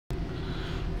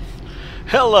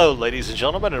Hello ladies and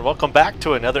gentlemen, and welcome back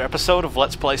to another episode of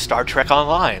Let's Play Star Trek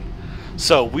Online.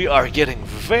 So we are getting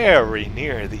very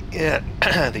near the end,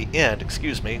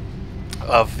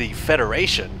 of the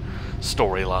Federation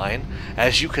storyline.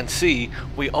 As you can see,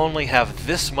 we only have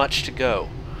this much to go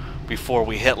before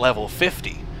we hit level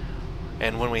 50.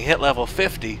 And when we hit level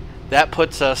 50, that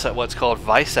puts us at what's called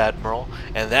Vice Admiral,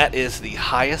 and that is the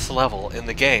highest level in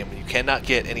the game. You cannot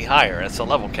get any higher. That's a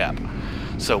level cap.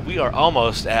 So we are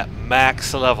almost at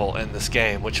max level in this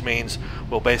game, which means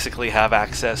we'll basically have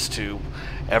access to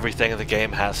everything the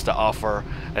game has to offer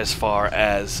as far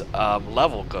as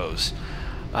level goes.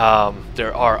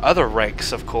 There are other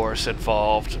ranks, of course,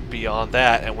 involved beyond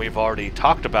that, and we've already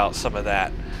talked about some of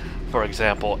that. For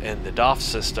example, in the DOF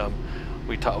system,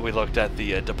 we looked at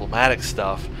the diplomatic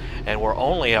stuff, and we're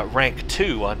only at rank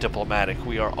 2 on diplomatic.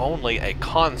 We are only a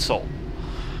consul.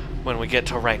 When we get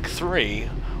to rank 3,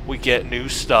 we get new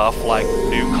stuff like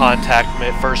new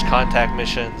first contact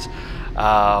missions.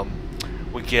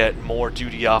 We get more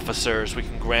duty officers. We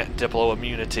can grant Diplo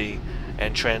immunity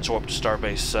and transwarp to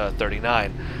Starbase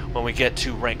 39. When we get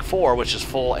to rank 4, which is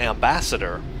full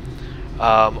ambassador,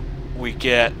 we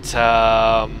get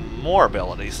more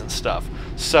abilities and stuff.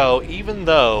 So even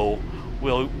though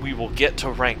we will get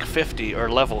to rank 50 or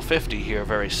level 50 here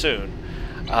very soon,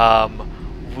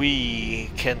 we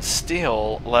can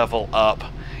still level up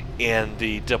in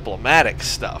the diplomatic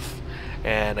stuff.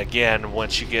 And again,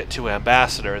 once you get to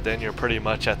ambassador, then you're pretty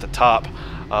much at the top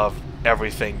of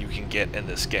everything you can get in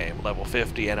this game. Level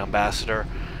 50 and ambassador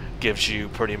gives you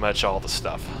pretty much all the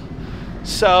stuff.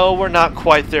 So we're not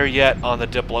quite there yet on the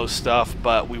Diplo stuff,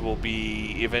 but we will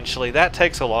be eventually. That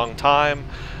takes a long time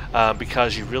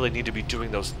because you really need to be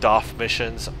doing those DOF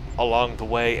missions along the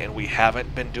way, and we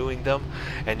haven't been doing them.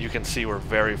 And you can see we're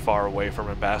very far away from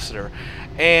ambassador.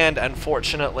 And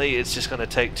unfortunately, it's just going to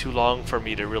take too long for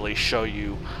me to really show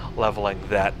you leveling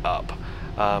that up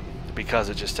because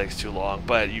it just takes too long.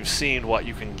 But you've seen what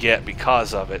you can get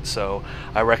because of it, so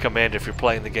I recommend if you're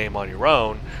playing the game on your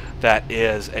own, that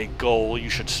is a goal you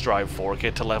should strive for.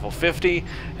 Get to level 50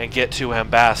 and get to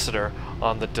ambassador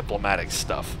on the diplomatic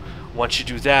stuff. Once you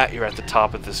do that, you're at the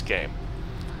top of this game.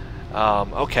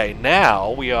 Okay, now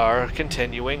we are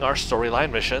continuing our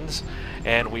storyline missions,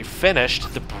 and we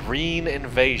finished the Breen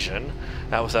invasion.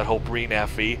 That was that whole Breen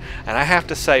FE, and I have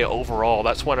to say, overall,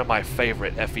 that's one of my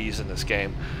favorite FEs in this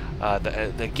game.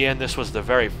 Again, this was the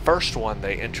very first one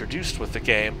they introduced with the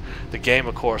game. The game,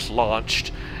 of course,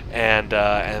 launched, and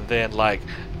then, like,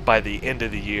 by the end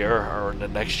of the year, or the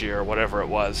next year, or whatever it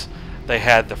was, they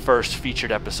had the first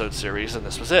featured episode series, and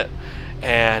this was it.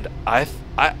 And I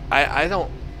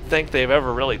don't think they've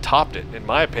ever really topped it, in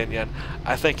my opinion.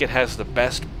 I think it has the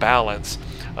best balance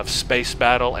of space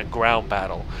battle and ground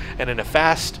battle. And in a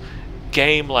fast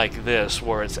game like this,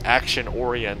 where it's action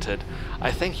oriented,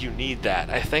 I think you need that.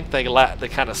 I think they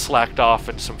kind of slacked off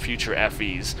in some future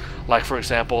FEs, like for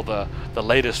example the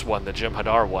latest one, the Jim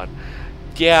Hadar one.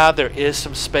 Yeah, there is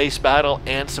some space battle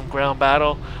and some ground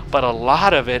battle, but a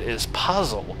lot of it is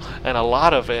puzzle, and a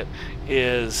lot of it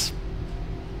is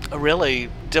really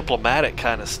diplomatic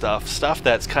kind of stuff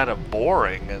that's kind of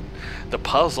boring, and the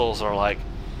puzzles are like,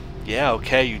 yeah,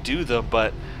 okay, you do them,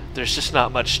 but there's just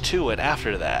not much to it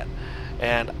after that.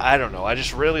 And I don't know, I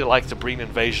just really like the Breen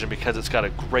invasion because it's got a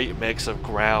great mix of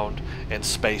ground and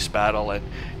space battle, and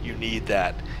you need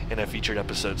that in a featured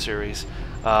episode series.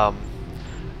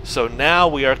 So now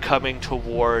we are coming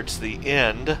towards the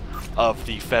end of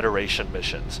the Federation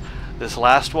missions. This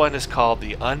last one is called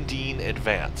the Undine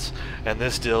Advance, and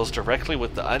this deals directly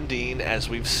with the Undine as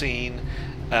we've seen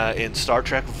in Star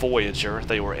Trek Voyager.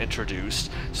 They were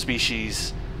introduced.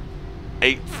 Species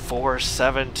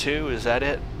 8472, is that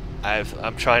it?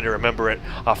 I'm trying to remember it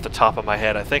off the top of my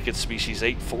head. I think it's species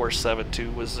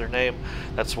 8472 was their name.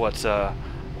 That's what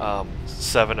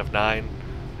 7 of 9,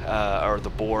 or the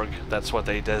Borg, that's what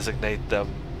they designate them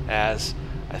as.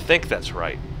 I think that's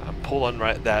right. I'm pulling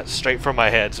that straight from my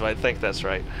head, so I think that's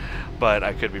right, but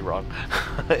I could be wrong.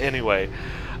 Anyway,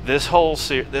 this whole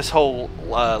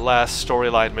last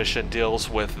storyline mission deals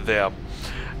with them.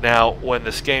 Now, when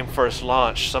this game first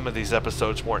launched, some of these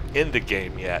episodes weren't in the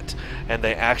game yet, and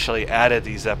they actually added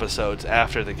these episodes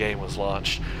after the game was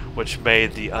launched, which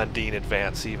made the Undine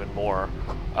Advance even more,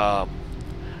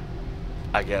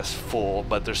 I guess, full.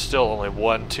 But there's still only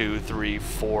 1, 2, 3,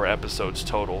 4 episodes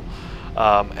total.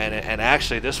 And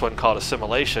actually, this one called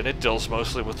Assimilation, it deals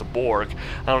mostly with the Borg.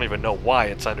 I don't even know why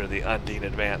it's under the Undine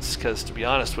Advance, because to be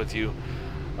honest with you,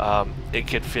 it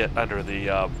could fit under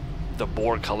the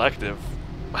Borg Collective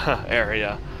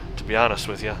area, to be honest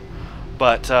with you.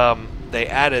 But they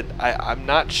added, I'm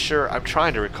not sure, I'm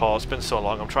trying to recall, it's been so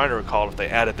long, I'm trying to recall if they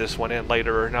added this one in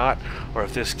later or not, or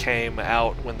if this came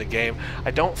out when the game,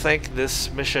 I don't think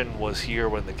this mission was here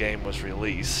when the game was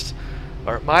released,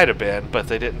 or it might have been, but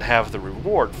they didn't have the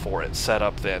reward for it set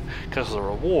up then, because the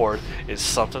reward is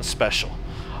something special.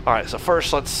 Alright, so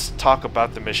first let's talk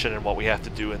about the mission and what we have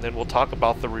to do, and then we'll talk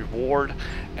about the reward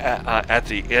at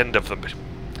the end of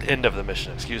the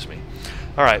mission, excuse me.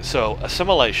 Alright, so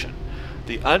Assimilation.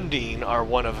 The Undine are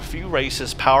one of a few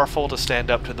races powerful to stand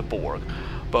up to the Borg,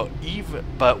 but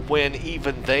when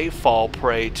even they fall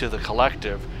prey to the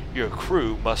Collective, your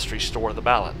crew must restore the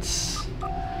balance.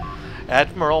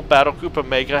 Admiral Battlegroup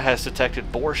Omega has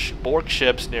detected Borg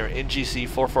ships near NGC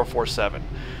 4447.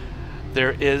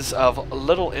 There is of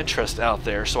little interest out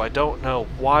there, so I don't know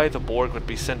why the Borg would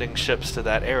be sending ships to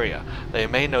that area. They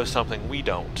may know something we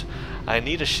don't. I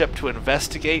need a ship to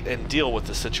investigate and deal with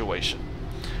the situation.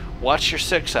 Watch your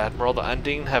six, Admiral. The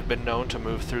Undine have been known to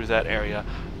move through that area.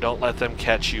 Don't let them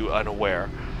catch you unaware.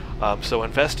 So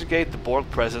investigate the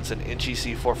Borg presence in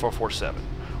NGC 4447,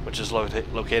 which is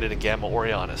located in Gamma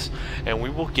Orionis. And we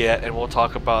will get, and we'll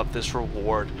talk about this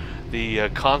reward, the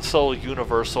Console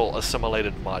Universal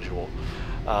Assimilated Module.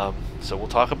 So we'll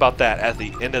talk about that at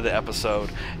the end of the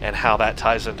episode and how that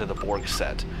ties into the Borg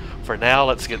set. For now,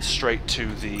 let's get straight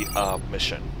to the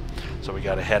mission. So we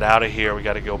got to head out of here. We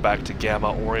got to go back to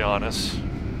Gamma Orionis.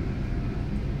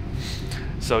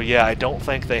 So yeah, I don't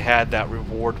think they had that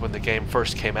reward when the game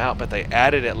first came out, but they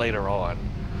added it later on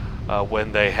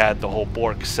when they had the whole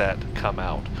Borg set come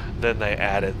out. Then they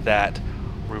added that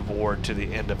reward to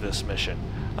the end of this mission.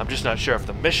 I'm just not sure if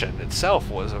the mission itself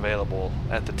was available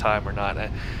at the time or not,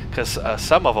 because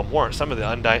some of them weren't. Some of the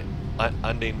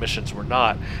Undine missions were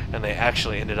not, and they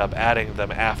actually ended up adding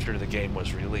them after the game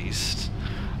was released,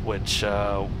 which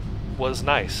was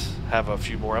nice. Have a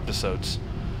few more episodes.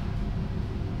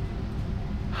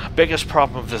 Biggest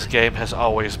problem of this game has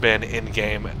always been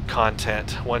in-game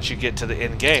content. Once you get to the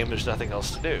in-game, there's nothing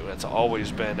else to do. It's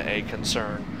always been a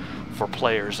concern for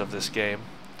players of this game.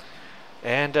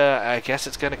 And I guess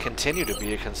it's going to continue to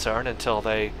be a concern until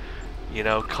they, you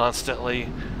know, constantly,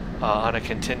 on a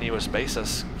continuous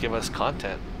basis, give us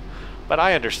content. But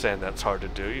I understand that's hard to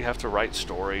do. You have to write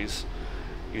stories.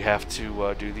 You have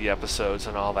to do the episodes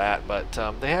and all that. But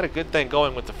they had a good thing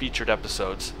going with the featured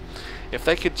episodes. If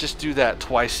they could just do that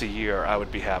twice a year, I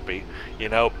would be happy. You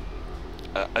know,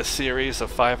 a series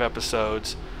of 5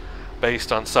 episodes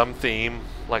based on some theme,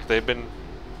 like they've been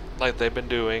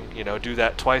doing. You know, do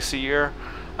that twice a year.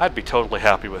 I'd be totally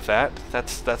happy with that.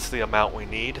 That's the amount we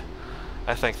need.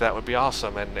 I think that would be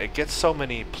awesome, and it gets so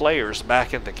many players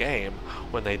back in the game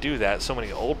when they do that. So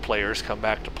many old players come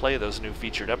back to play those new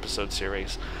featured episode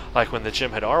series. Like when the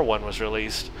Jim Hadar one was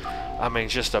released, I mean,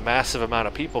 just a massive amount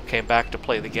of people came back to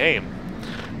play the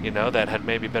game, you know, that had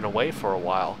maybe been away for a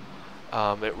while.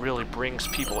 It really brings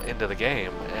people into the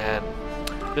game, and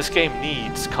this game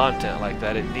needs content like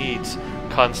that. It needs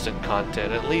constant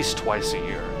content, at least twice a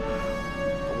year.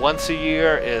 Once a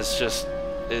year is just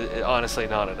honestly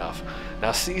not enough.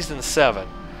 Now Season 7,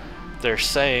 they're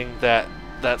saying that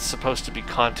that's supposed to be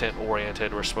content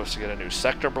oriented. We're supposed to get a new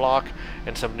sector block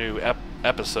and some new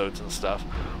episodes and stuff,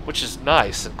 which is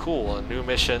nice and cool, and new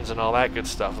missions and all that good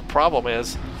stuff. The problem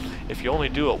is, if you only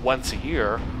do it once a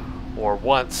year, or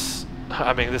once,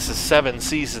 I mean, this is 7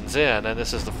 seasons in, and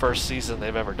this is the first season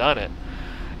they've ever done it.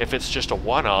 If it's just a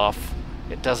one-off,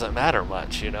 it doesn't matter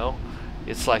much, you know?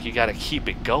 It's like you got to keep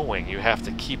it going. You have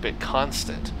to keep it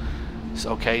constant.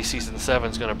 So, okay, Season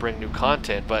 7 is going to bring new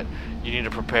content, but you need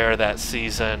to prepare that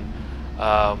Season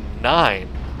 9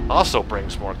 also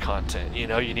brings more content. You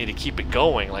know, you need to keep it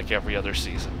going like every other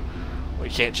season. We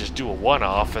can't just do a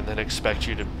one-off and then expect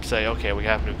you to say, okay, we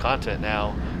have new content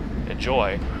now,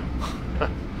 enjoy.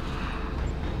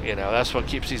 You know, that's what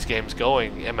keeps these games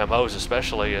going, MMOs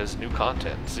especially, is new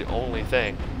content. It's the only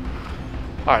thing.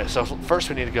 Alright, so first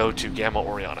we need to go to Gamma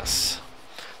Orionis.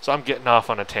 So I'm getting off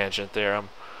on a tangent there.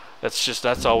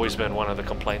 That's always been one of the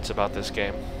complaints about this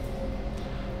game.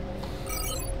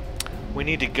 We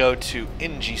need to go to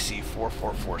NGC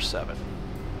 4447,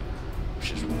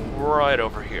 which is right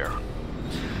over here.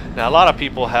 Now, a lot of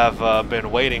people have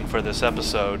been waiting for this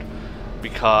episode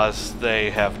because they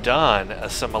have done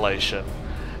Assimilation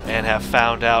and have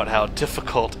found out how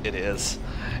difficult it is,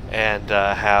 and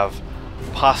have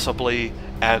possibly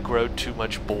aggroed too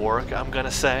much Borg, I'm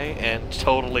gonna say, and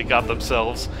totally got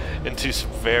themselves into some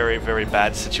very, very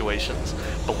bad situations.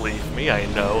 Believe me, I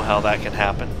know how that can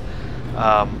happen.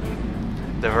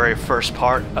 The very first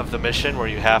part of the mission, where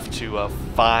you have to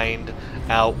find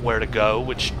out where to go,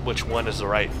 which one is the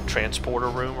right transporter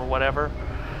room or whatever,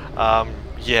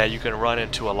 yeah, you can run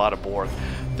into a lot of Borg.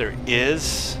 There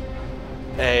is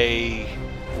a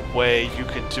way you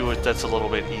can do it that's a little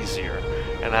bit easier,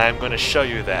 and I'm going to show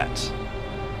you that.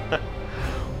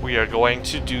 We are going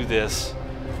to do this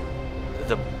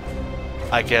the,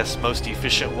 I guess, most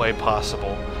efficient way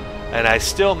possible, and I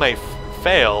still may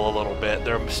fail a little bit.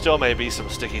 There still may be some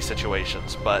sticky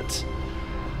situations, but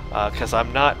because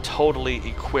I'm not totally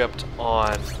equipped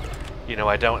on, you know,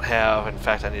 I don't have, in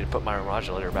fact I need to put my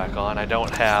modulator back on, I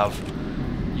don't have,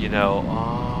 you know,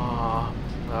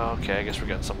 okay, I guess we're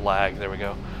getting some lag, there we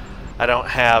go. I don't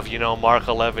have, you know, Mark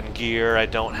 11 gear, I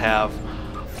don't have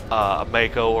a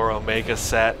Mako or Omega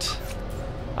set.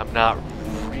 I'm not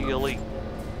really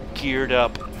geared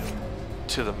up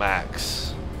to the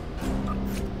max.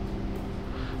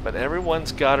 But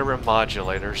everyone's got a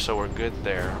remodulator, so we're good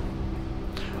there.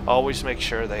 Always make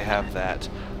sure they have that.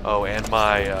 Oh, and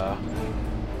my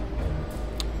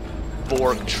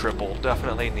Borg triple.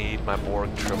 Definitely need my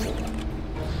Borg triple.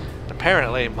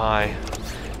 Apparently my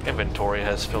inventory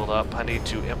has filled up. I need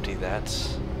to empty that.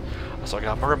 So I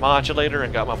got my remodulator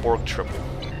and got my Borg triple.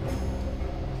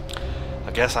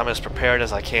 I guess I'm as prepared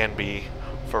as I can be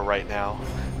for right now,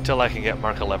 until I can get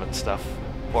Mark 11 stuff.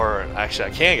 Or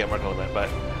actually I can get Mark 11, but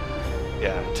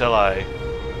yeah, until I,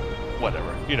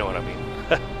 whatever, you know what I mean.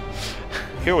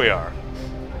 Here we are.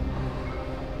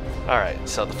 Alright,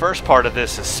 so the first part of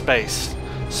this is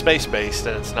space-based,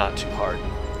 and it's not too hard.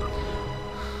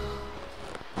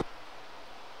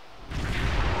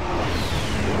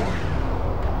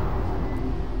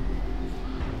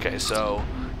 Okay, so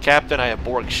Captain, I have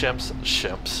Borg shrimps.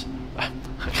 I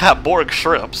got Borg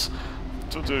shrimps.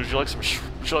 Would you like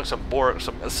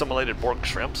some assimilated Borg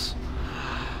shrimps?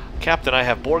 Captain, I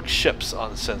have Borg ships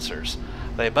on sensors.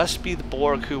 They must be the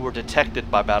Borg who were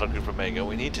detected by Battlegroup Omega.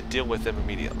 We need to deal with them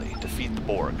immediately. Defeat the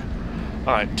Borg.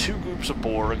 Alright, 2 groups of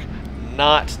Borg.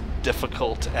 Not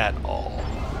difficult at all.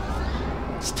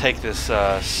 Let's take this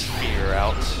sphere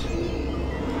out.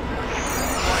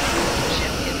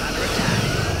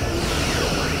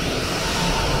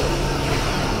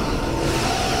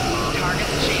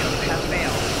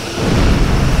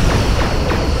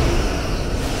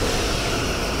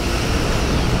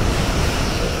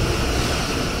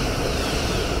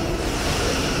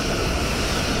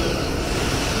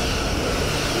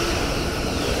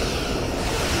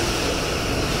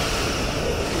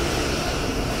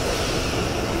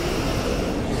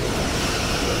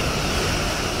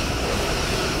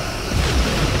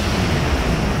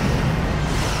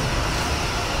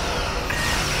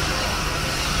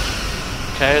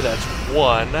 Okay, that's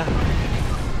 1.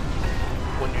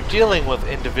 When you're dealing with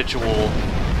individual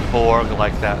Borg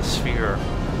like that sphere,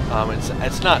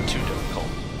 it's not too difficult.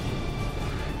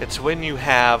 It's when you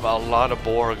have a lot of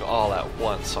Borg all at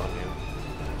once on you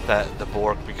that the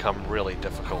Borg become really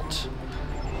difficult.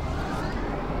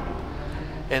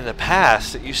 In the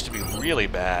past, it used to be really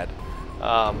bad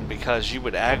because you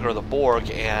would aggro the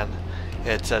Borg, and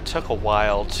it took a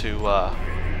while to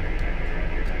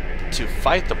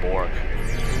fight the Borg.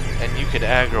 And you could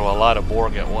aggro a lot of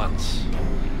Borg at once,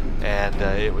 and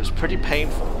it was pretty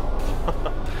painful.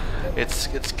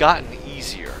 It's gotten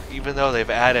easier, even though they've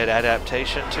added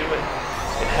adaptation to it.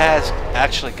 It has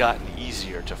actually gotten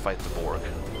easier to fight the Borg.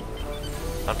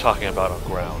 I'm talking about on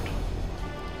ground.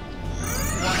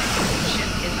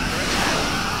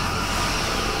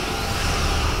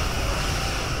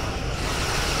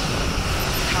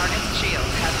 Target's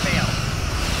shields have failed.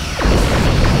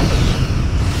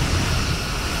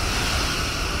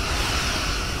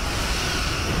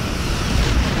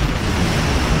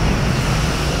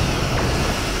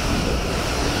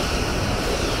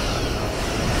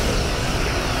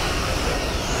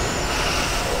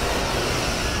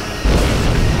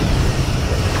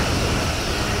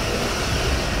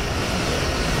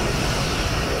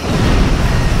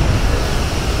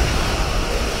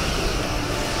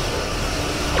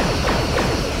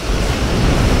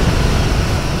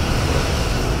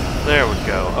 There we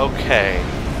go. Okay.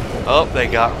 Oh, they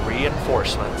got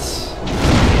reinforcements.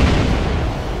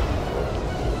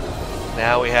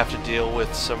 Now we have to deal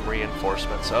with some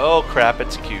reinforcements. Oh crap,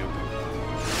 it's a cube.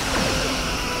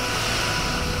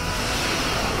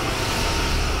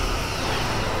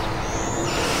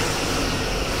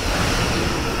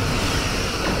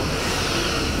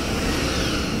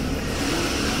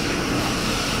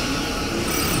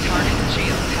 Target's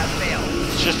shields have failed.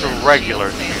 It's just a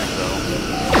regular cube though.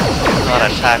 Not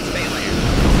attack.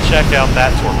 Check out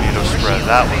that torpedo spread.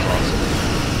 That was awesome.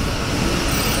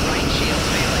 Right shield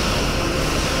failing.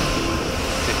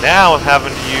 See, now I'm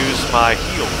having to use my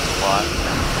heals a lot.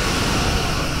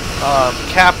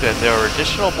 Captain, there are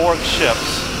additional Borg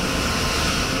ships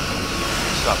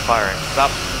Stop firing.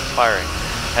 Stop firing.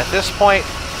 At this point,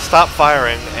 stop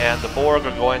firing, and the Borg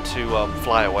are going to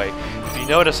fly away. If you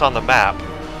notice on the map,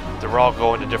 they're all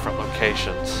going to different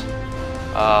locations.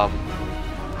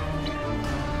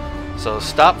 So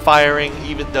stop firing,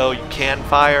 even though you can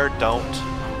fire. Don't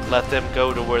let them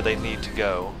go to where they need to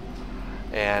go.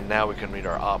 And now we can read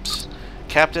our ops.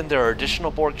 Captain, there are additional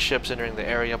Borg ships entering the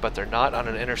area, but they're not on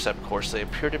an intercept course. They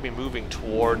appear to be moving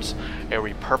towards a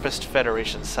repurposed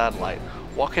Federation satellite.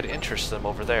 What could interest them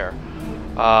over there?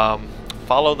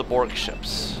 Follow the Borg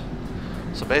ships.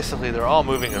 So basically they're all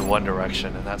moving in one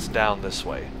direction, and that's down this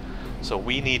way. So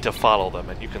we need to follow them,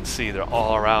 and you can see they're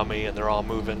all around me and they're all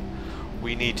moving.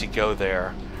 We need to go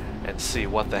there and see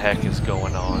what the heck is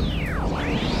going on.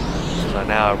 So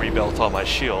now I rebuilt all my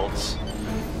shields,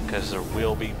 because there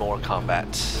will be more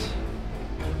combat.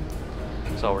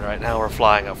 So right now we're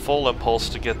flying at full impulse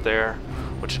to get there,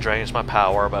 which drains my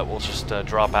power, but we'll just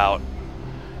drop out,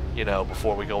 you know,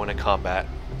 before we go into combat.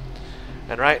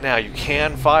 And right now you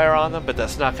can fire on them, but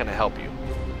that's not going to help you.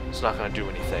 It's not going to do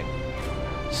anything.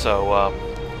 So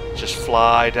just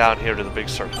fly down here to the big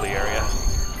circly area.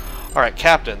 Alright,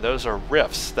 Captain, those are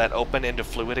rifts that open into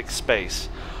fluidic space.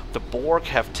 The Borg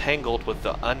have tangled with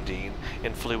the Undine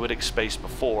in fluidic space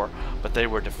before, but they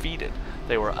were defeated.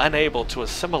 They were unable to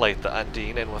assimilate the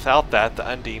Undine, and without that, the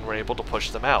Undine were able to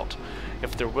push them out.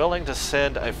 If they're willing to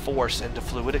send a force into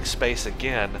fluidic space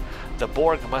again, the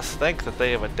Borg must think that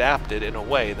they have adapted in a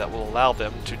way that will allow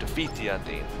them to defeat the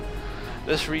Undine.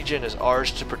 This region is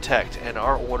ours to protect, and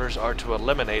our orders are to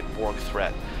eliminate Borg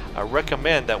threat. I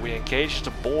recommend that we engage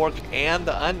the Borg and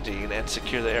the Undine and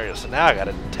secure the area. So now I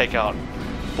gotta take out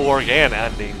Borg and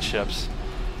Undine ships.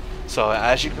 So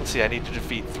as you can see, I need to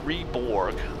defeat 3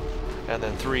 Borg and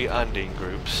then 3 Undine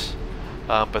groups.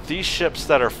 But these ships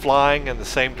that are flying in the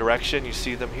same direction, you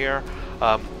see them here,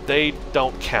 they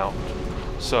don't count.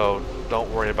 So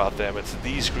don't worry about them. It's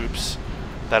these groups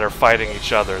that are fighting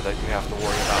each other that you have to worry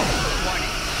about. Warning.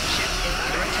 Ship is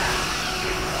under attack.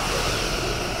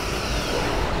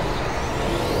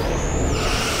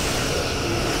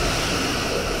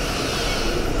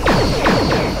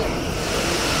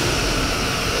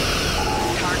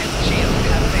 Target shields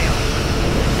have failed.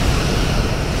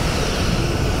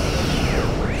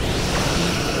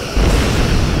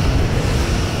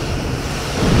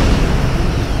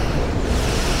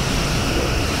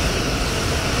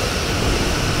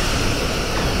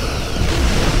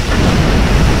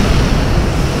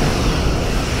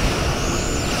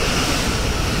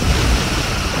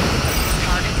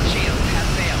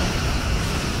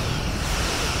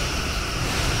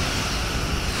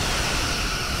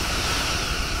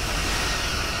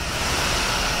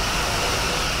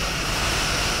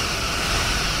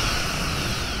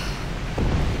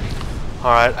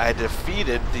 Alright, I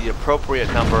defeated the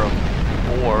appropriate number of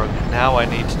Borg. Now I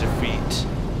need to defeat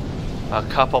a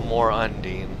couple more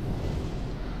Undine.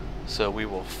 So we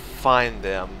will find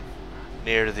them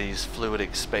near these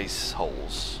fluidic space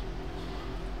holes.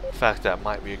 In fact, that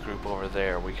might be a group over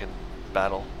there we can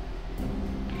battle.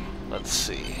 Let's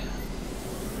see.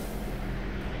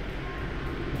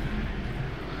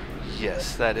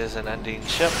 Yes, that is an Undine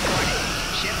ship.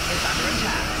 Ship is under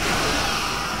attack.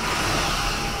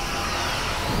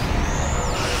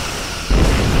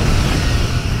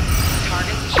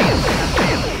 Target shields have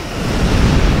failed.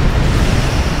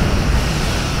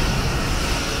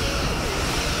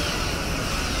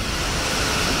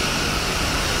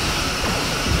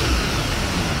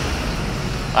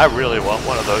 I really want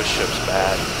one of those ships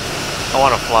bad. I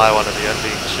want to fly one of the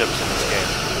Undine ships in this game.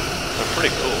 They're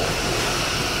pretty cool.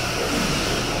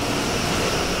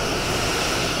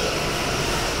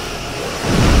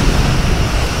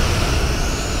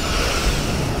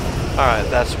 Alright,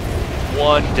 that's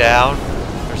one down.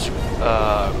 There's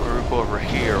a group over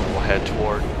here we'll head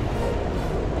toward.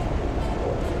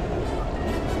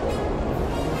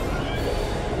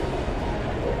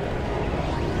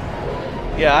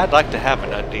 Yeah, I'd like to have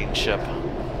an Undine ship.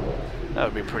 That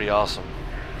would be pretty awesome.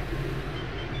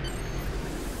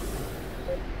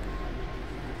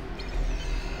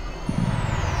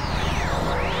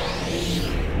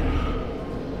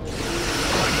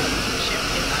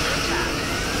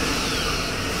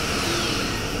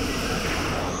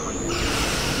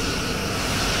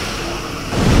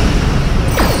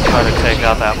 Try to take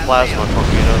out that plasma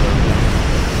torpedo.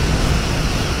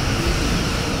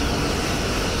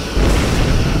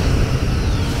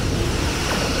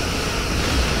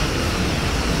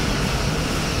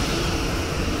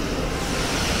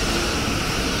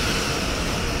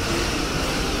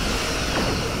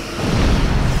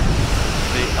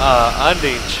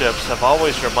 Undine ships have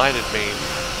always reminded me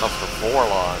of the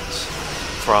Vorlons.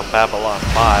 from Babylon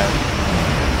 5.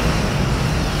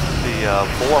 The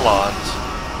Vorlons,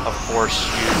 of course,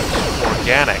 use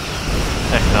organic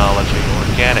technology,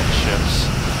 organic ships,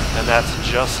 and that's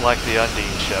just like the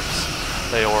Undine ships.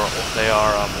 They are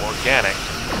organic.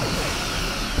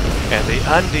 And the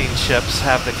Undine ships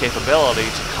have the capability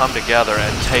to come together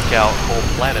and take out whole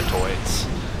planetoids.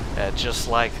 Just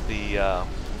like the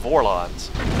Vorlons,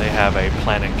 they have a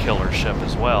planet killer ship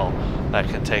as well that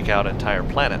can take out entire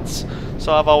planets.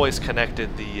 So I've always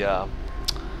connected the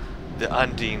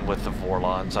Undine with the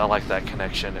Vorlons. I like that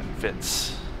connection, it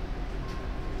fits.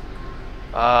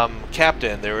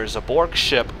 Captain, there is a Borg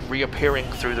ship reappearing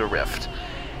through the rift,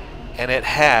 and it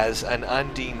has an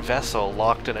Undine vessel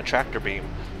locked in a tractor beam.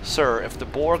 Sir, if the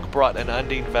Borg brought an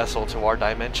Undine vessel to our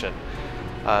dimension,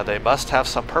 they must have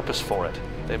some purpose for it.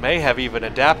 They may have even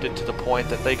adapted to the point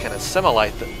that they can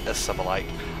assimilate the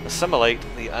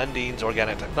Undine's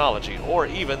organic technology, or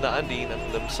even the Undine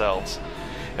themselves.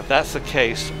 If that's the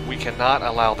case, we cannot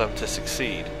allow them to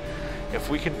succeed. If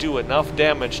we can do enough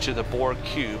damage to the Borg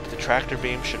cube, the tractor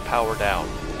beam should power down.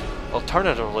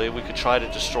 Alternatively, we could try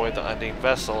to destroy the Undine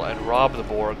vessel and rob the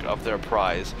Borg of their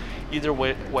prize. Either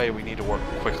way, we need to work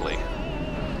quickly.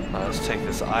 Let's take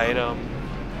this item.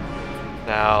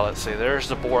 Now, let's see, there's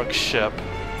the Borg ship.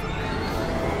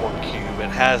 Borg cube. It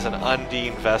has an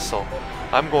Undine vessel.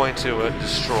 I'm going to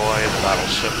destroy the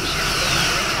battleship.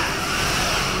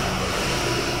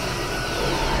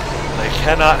 They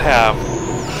cannot have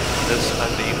this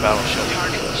Undine battleship.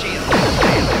 Target shield has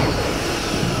failed.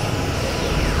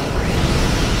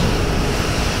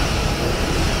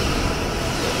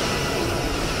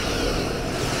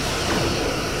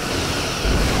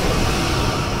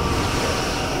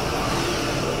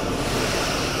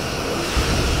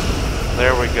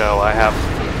 There we go. I have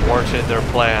thwarted their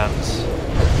plans.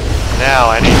 Now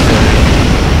I need to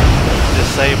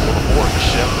disable the Borg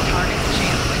ship. Target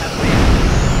shield has failed.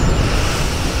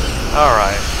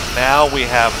 Alright, now we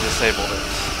have disabled it.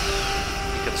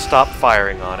 You can stop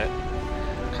firing on it,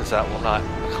 because that will not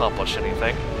accomplish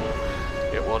anything.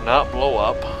 It will not blow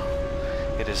up.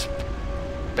 It is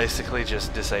basically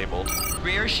just disabled.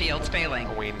 Rear shields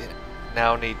failing. We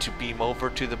now need to beam over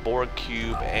to the Borg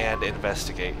cube and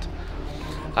investigate.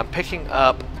 I'm picking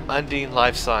up Undine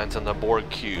life signs on the Borg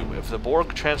cube. If the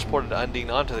Borg transported Undine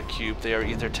onto the cube, they are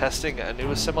either testing a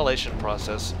new assimilation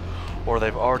process, or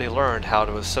they've already learned how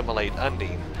to assimilate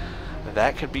Undine.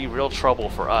 That could be real trouble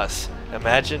for us.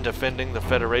 Imagine defending the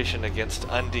Federation against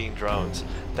Undine drones.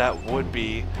 That would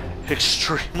be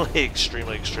extremely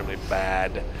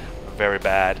bad. Very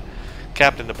bad.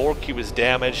 Captain, the Borg cube is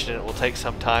damaged and it will take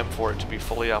some time for it to be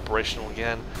fully operational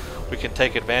again. We can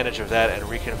take advantage of that and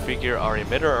reconfigure our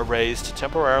emitter arrays to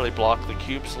temporarily block the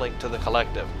cube's link to the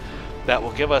collective. That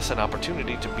will give us an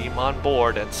opportunity to beam on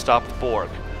board and stop the Borg.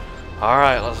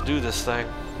 Alright, let's do this thing.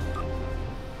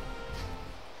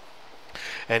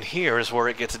 And here is where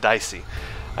it gets dicey.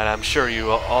 And I'm sure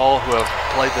you all who have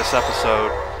played this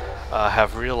episode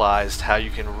have realized how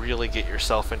you can really get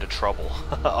yourself into trouble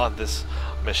on this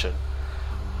mission.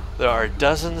 There are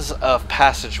dozens of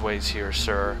passageways here,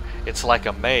 sir. It's like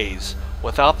a maze.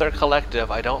 Without their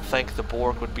collective, I don't think the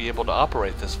Borg would be able to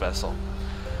operate this vessel.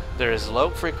 There is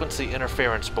low-frequency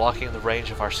interference blocking the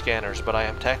range of our scanners, but I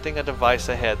am detecting a device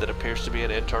ahead that appears to be an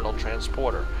internal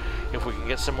transporter. If we can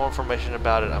get some more information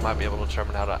about it, I might be able to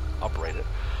determine how to operate it.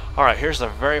 Alright, here's the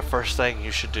very first thing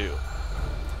you should do.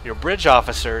 Your bridge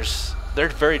officers, they're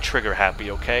very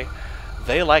trigger-happy, okay?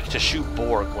 They like to shoot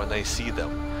Borg when they see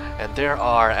them. And there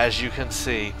are, as you can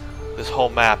see, this whole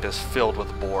map is filled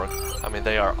with Borg. I mean,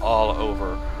 they are all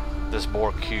over this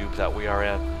Borg cube that we are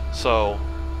in. So,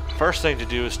 first thing to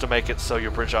do is to make it so your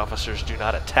bridge officers do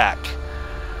not attack.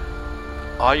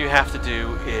 All you have to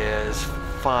do is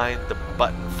find the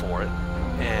button for it.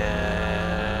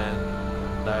 And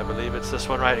I believe it's this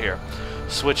one right here.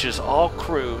 Switches all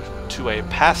crew to a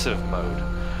passive mode.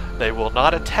 They will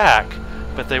not attack,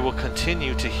 but they will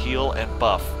continue to heal and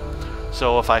buff.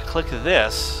 So if I click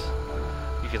this,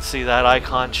 you can see that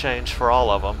icon change for all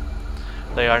of them.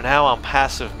 They are now on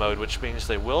passive mode, which means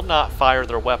they will not fire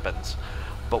their weapons.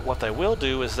 But what they will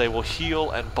do is they will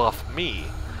heal and buff me,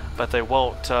 but they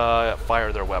won't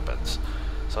fire their weapons.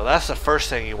 So that's the first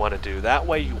thing you want to do. That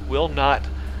way you will not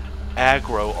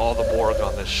aggro all the Borg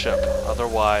on this ship.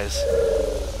 Otherwise,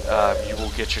 you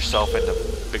will get yourself into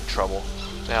big trouble.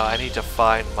 Now I need to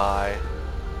find my...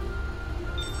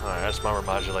 Alright, that's my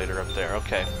remodulator up there.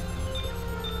 Okay.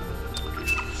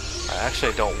 I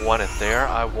actually don't want it there.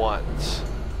 I want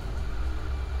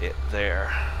it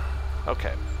there.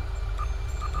 Okay.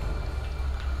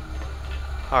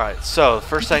 Alright, so the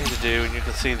first thing to do, and you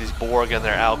can see these Borg in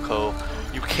their alcove,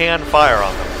 You can fire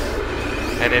on them.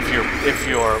 And if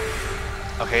you're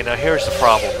okay, now here's the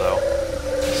problem though.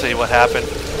 See what happened?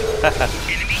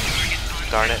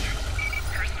 Darn it.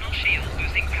 Personal shield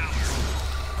losing power.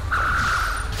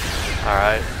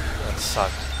 Alright, that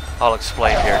sucked. I'll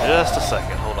explain here in just a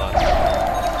second. Hold on.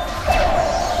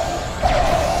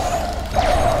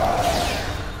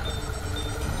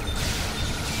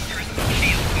 Personal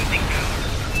shield losing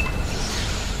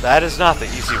power. That is not the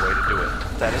easy way to do it.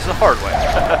 That is the hard way.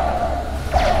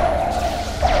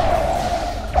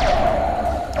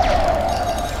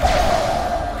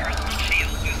 Personal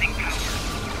shield losing power.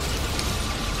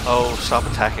 Oh, stop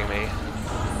attacking me.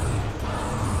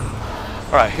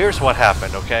 Alright, here's what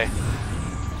happened, okay?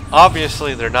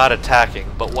 Obviously, they're not attacking,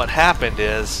 but what happened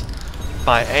is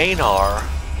my Anar,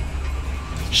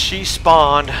 she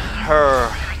spawned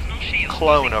her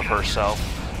clone of herself,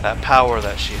 that power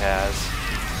that she has,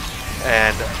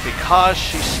 and because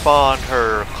she spawned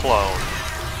her clone,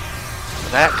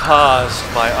 that caused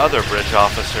my other bridge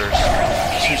officers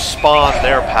to spawn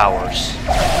their powers.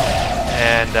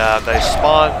 And they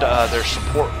spawned their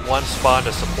support, one spawned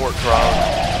a support drone,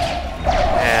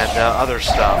 and other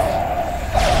stuff.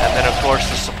 And then of course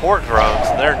the support drones,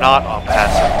 they're not on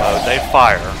passive mode, they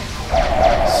fire.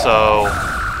 So,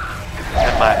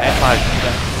 and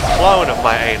the clone of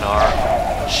my Anar,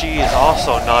 she is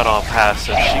also not on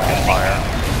passive, she can fire.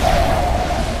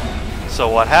 So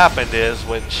what happened is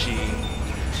when she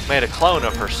made a clone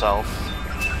of herself,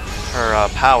 her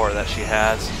power that she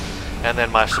has, and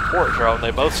then my support drone,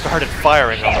 they both started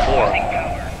firing on the board.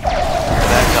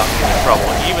 That got me in trouble,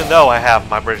 even though I have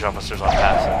my bridge officers on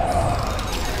passive.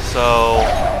 So,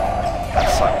 that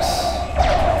sucks.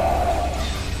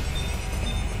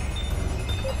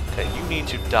 Okay, you need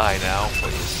to die now,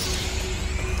 please.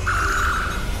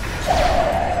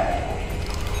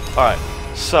 Alright,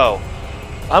 so,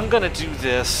 I'm gonna do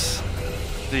this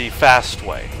the fast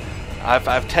way.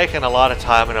 I've taken a lot of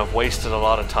time and I've wasted a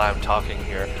lot of time talking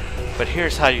here, but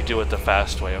here's how you do it the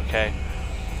fast way, okay?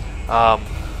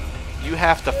 You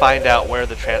have to find out where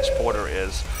the transporter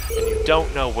is, and you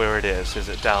don't know where it is. Is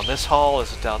it down this hall?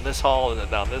 Is it down this hall? Is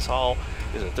it down this hall?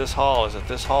 Is it this hall? Is it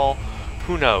this hall?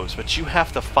 Who knows? But you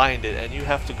have to find it, and you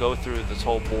have to go through this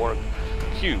whole Borg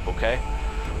cube, okay?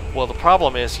 Well, the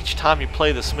problem is, each time you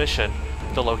play this mission,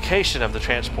 the location of the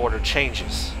transporter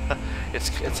changes.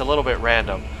 It's a little bit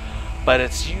random, but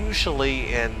it's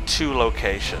usually in 2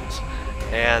 locations,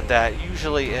 and that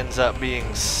usually ends up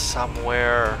being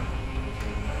somewhere.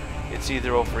 It's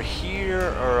either over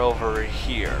here or over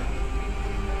here.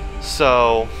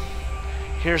 So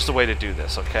here's the way to do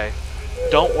this, okay?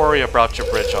 Don't worry about your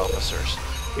bridge officers,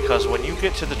 because when you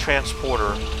get to the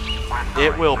transporter,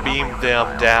 it will beam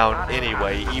them down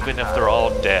anyway, even if they're all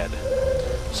dead.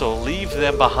 So leave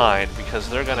them behind, because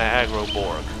they're going to aggro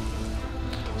Borg.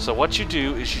 So what you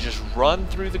do is you just run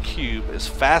through the cube as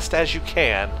fast as you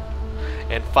can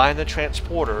and find the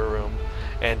transporter room,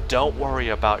 and don't worry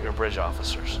about your bridge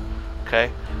officers.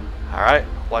 Okay? Alright,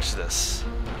 watch this.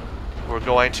 We're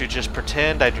going to just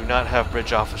pretend I do not have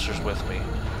bridge officers with me.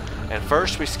 And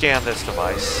first we scan this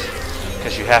device,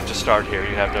 because you have to start here,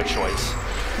 you have no choice.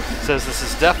 It says this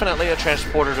is definitely a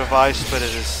transporter device, but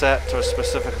it is set to a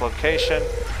specific location.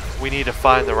 We need to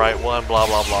find the right one, blah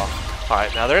blah blah.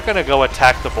 Alright, now they're going to go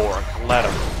attack the Borg. Let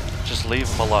them. Just leave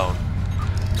them alone.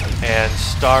 And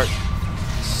start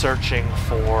searching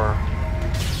for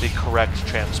the correct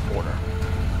transporter.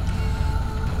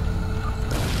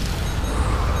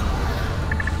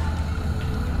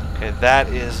 Okay, that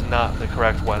is not the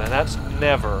correct one, and that's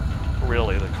never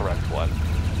really the correct one.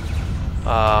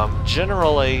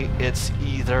 Generally, it's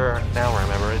either, now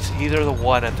remember, it's either the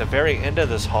one at the very end of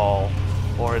this hall,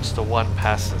 or it's the one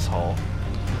past this hall.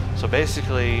 So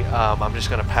basically, I'm just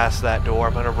going to pass that door.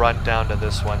 I'm going to run down to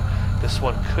this one. This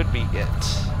one could be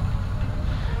it.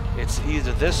 It's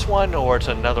either this one, or it's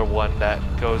another one that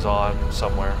goes on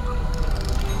somewhere.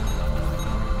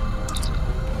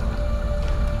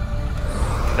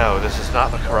 No, this is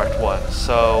not the correct one.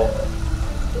 So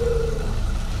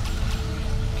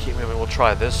keep moving. We'll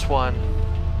try this one.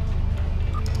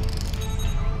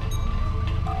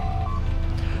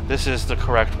 This is the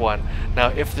correct one. Now,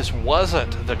 if this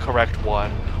wasn't the correct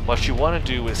one, what you want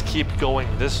to do is keep going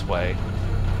this way.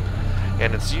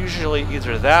 And it's usually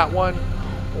either that one,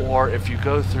 or if you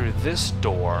go through this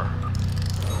door,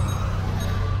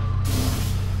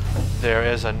 there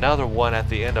is another one at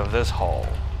the end of this hall.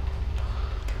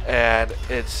 And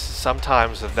it's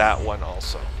sometimes that one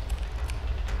also.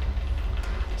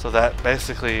 So that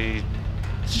basically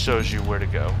shows you where to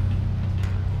go.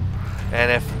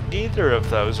 And if neither of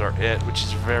those are it, which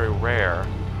is very rare,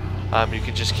 You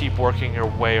can just keep working your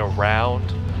way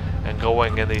around and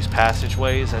going in these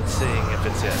passageways and seeing if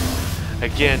it's it.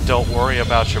 Again, don't worry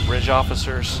about your bridge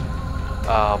officers.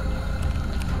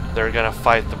 They're gonna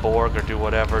fight the Borg or do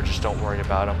whatever, just don't worry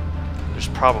about them. There's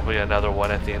probably another one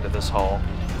at the end of this hall.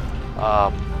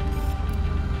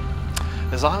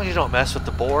 As long as you don't mess with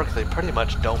the Borg, they pretty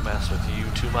much don't mess with you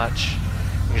too much.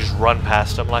 You just run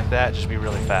past them like that, just be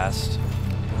really fast.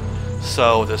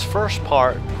 So this first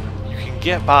part, you can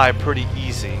get by pretty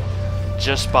easy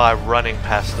just by running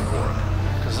past the Borg,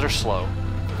 because they're slow.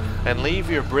 And leave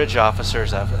your bridge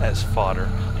officers as fodder.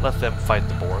 Let them fight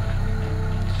the Borg.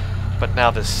 But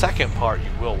now the second part, you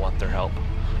will want their help.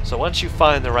 So once you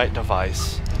find the right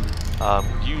device,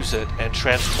 use it and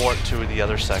transport to the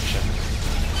other section.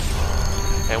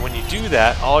 And when you do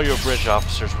that, all your bridge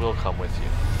officers will come with you.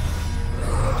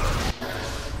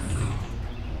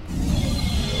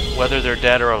 Whether they're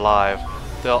dead or alive,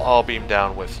 they'll all beam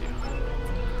down with you,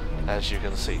 as you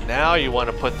can see. Now you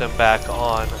want to put them back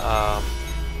on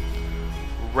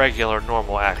regular,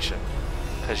 normal action,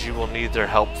 because you will need their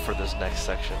help for this next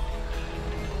section.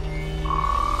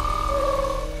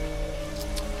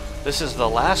 This is the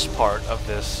last part of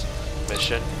this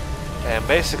mission, and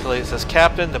basically it says,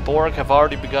 Captain, the Borg have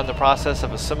already begun the process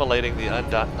of assimilating the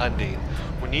Undine.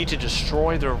 We need to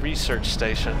destroy their research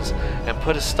stations and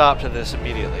put a stop to this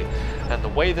immediately. And the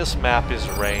way this map is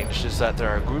arranged is that there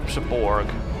are groups of Borg,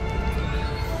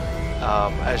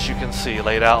 as you can see,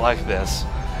 laid out like this,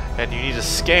 and you need to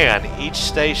scan each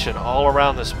station all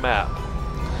around this map.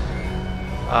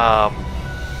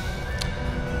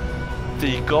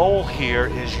 The goal here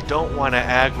is you don't want to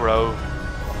aggro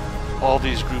all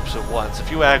these groups at once.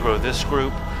 If you aggro this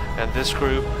group, and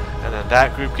then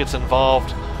that group gets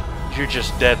involved, you're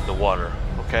just dead in the water,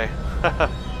 okay?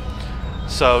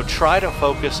 So try to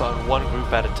focus on one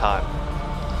group at a time.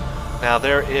 Now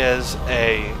there is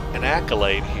an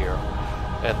accolade here,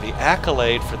 and the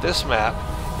accolade for this map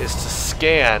is to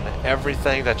scan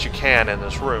everything that you can in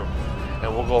this room,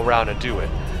 and we'll go around and do it.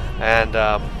 And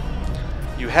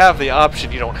you have the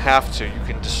option, you don't have to. You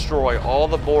can destroy all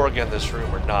the Borg in this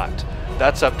room or not.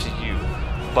 That's up to you.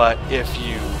 But if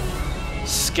you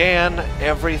scan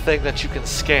everything that you can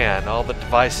scan, all the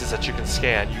devices that you can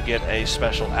scan, you get a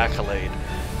special accolade.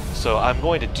 So I'm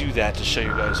going to do that to show you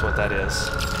guys what that is.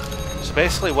 So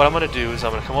basically what I'm going to do is I'm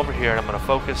going to come over here and I'm going to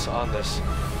focus on this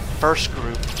first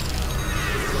group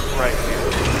right here.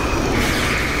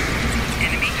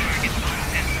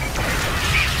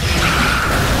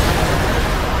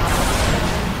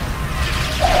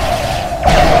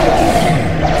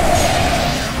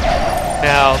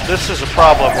 Now, this is a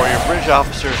problem where your bridge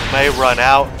officers may run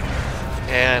out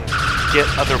and get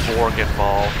other Borg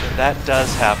involved, and that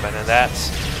does happen, and that's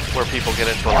where people get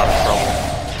into a lot of trouble.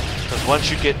 Because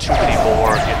once you get too many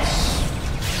Borg,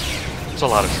 it's a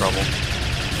lot of trouble.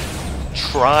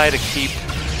 Try to keep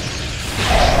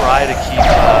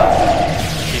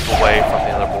away from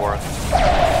the other Borg.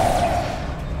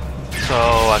 So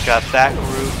I got that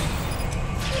group.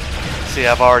 See,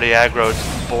 I've already aggroed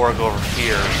Borg over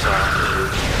here, so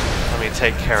let me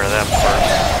take care of them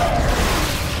first.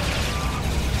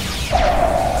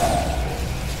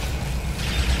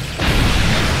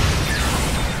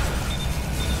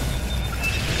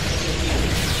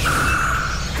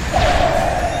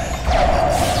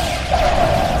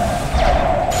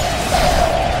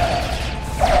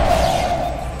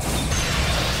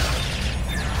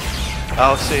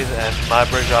 Oh, see, and my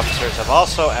bridge officers have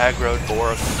also aggroed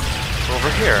Borg over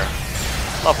here.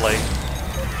 Lovely.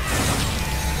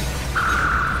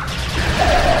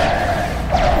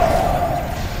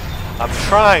 I'm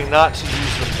trying not to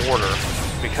use the mortar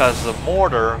because the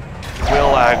mortar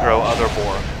will aggro other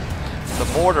Borg. The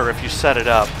mortar, if you set it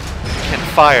up, can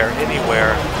fire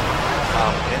anywhere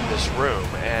in this room,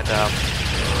 and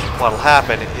what'll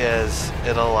happen is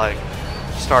it'll like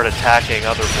start attacking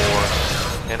other Borg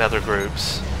in other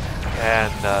groups,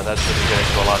 and that's when you get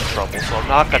into a lot of trouble. So I'm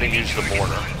not going to use the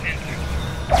mortar.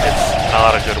 It's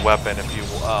not a good weapon if you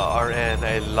are in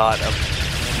a lot of,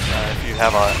 if you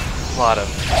have a lot of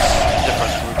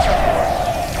different groups of Borg.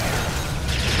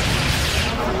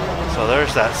 So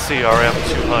there's that CRM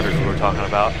 200 we were talking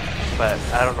about, but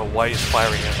I don't know why he's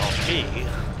firing it on me.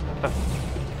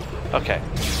 Okay.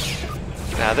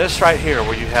 Now this right here,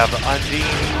 where you have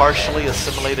Undine, partially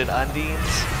assimilated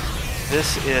Undines,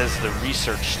 this is the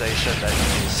research station that you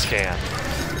can scan.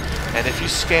 And if you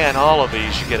scan all of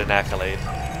these, you get an accolade.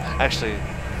 Actually,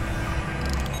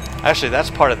 that's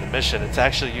part of the mission. It's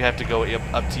actually, you have to go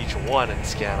up to each one and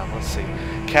scan them. Let's see.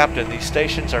 Captain, these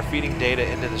stations are feeding data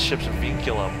into the ship's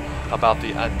vinculum. about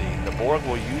the Undine. The Borg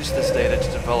will use this data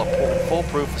to develop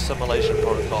foolproof assimilation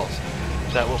protocols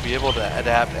that will be able to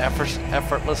adapt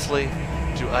effortlessly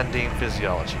to Undine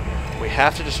physiology. We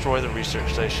have to destroy the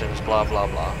research stations, blah blah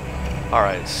blah.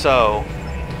 Alright, so...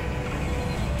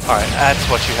 Alright, that's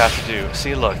what you have to do.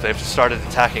 See, look, they've started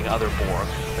attacking other Borg.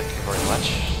 Thank you very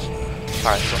much.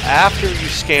 Alright, so after you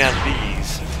scan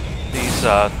these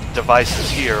devices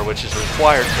here, which is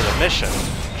required for the mission...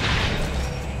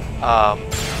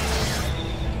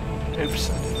 oops,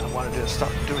 I wanted to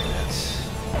stop doing this.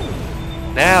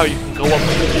 Now you can go up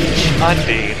to each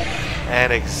Undine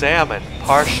and examine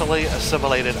partially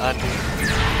assimilated Undine.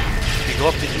 If you go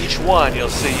up to each one, you'll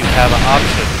see you have an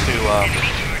option to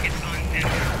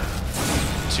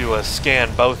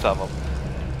scan both of them.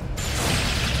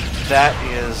 That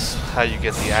is how you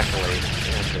get the accolade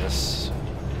in this.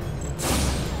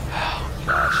 Oh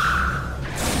gosh.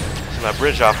 So my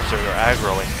bridge officers are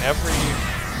aggroing every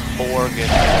Borg in here.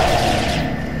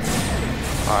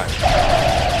 Alright.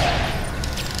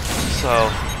 So,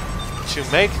 to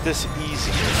make this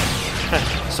easier,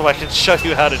 so I can show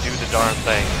you how to do the darn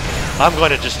thing, I'm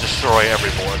going to just destroy every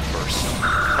Borg first.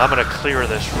 I'm going to clear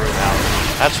this room out.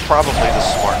 That's probably the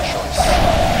smart choice.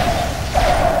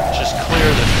 Just clear this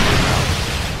room out.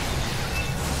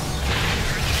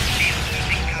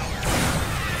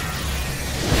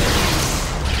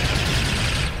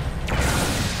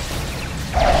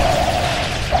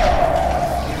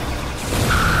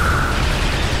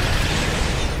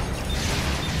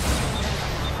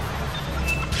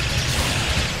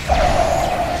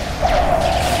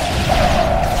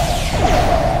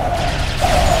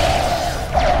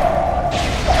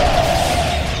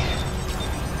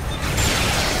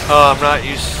 Oh, I'm not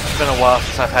used. It's been a while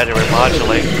since I've had to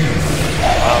remodulate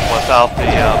without the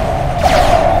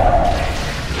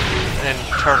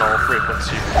internal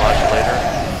frequency remodulator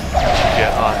that you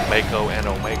get on Mako and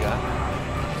Omega.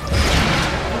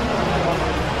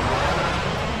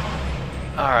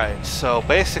 Alright, so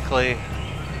basically,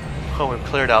 we've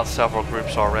cleared out several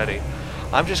groups already.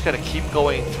 I'm just going to keep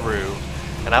going through,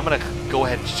 and I'm going to go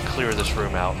ahead and just clear this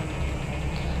room out.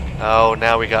 Oh,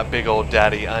 now we got big old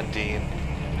Daddy Undine.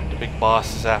 Big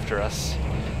boss is after us.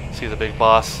 See the big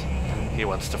boss? He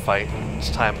wants to fight. It's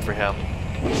time for him.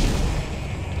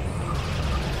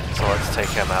 So let's take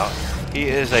him out. He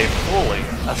is a fully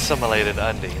assimilated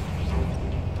Undine.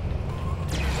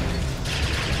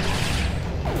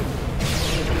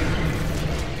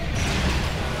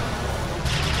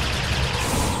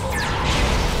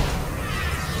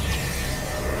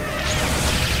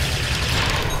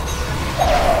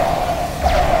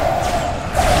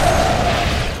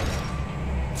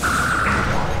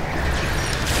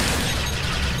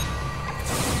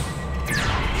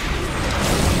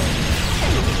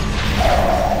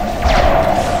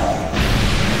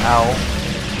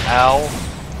 Ow.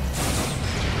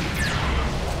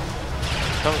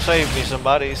 Come save me,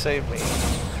 somebody, save me.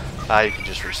 Ah, you can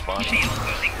just respawn.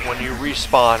 When you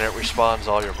respawn, it respawns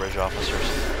all your bridge officers.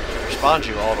 It respawns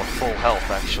you all to full health,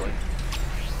 actually.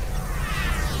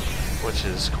 Which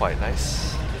is quite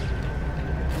nice.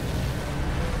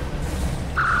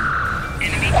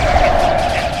 Enemy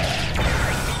target.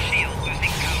 Personal shield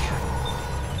losing power.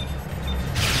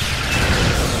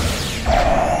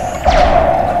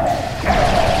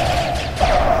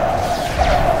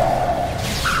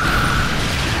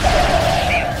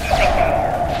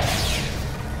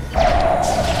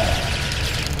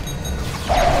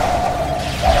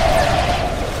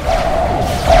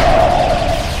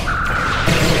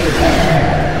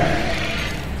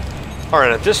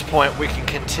 Alright, at this point we can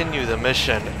continue the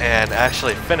mission and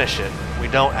actually finish it. We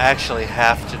don't actually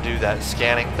have to do that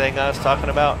scanning thing I was talking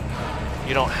about.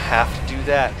 You don't have to do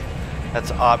that. That's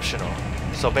optional.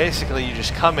 So basically you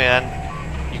just come in,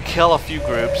 you kill a few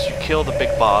groups, you kill the big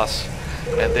boss,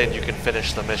 and then you can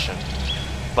finish the mission.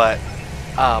 But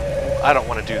I don't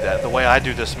want to do that. The way I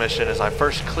do this mission is I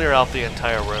first clear out the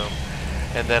entire room,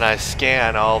 and then I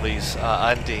scan all these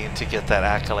Undine to get that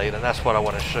accolade, and that's what I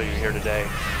want to show you here today.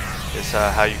 Is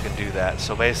how you can do that.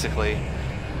 So basically,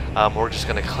 we're just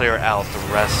going to clear out the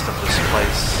rest of this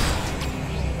place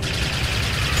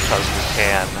because we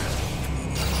can.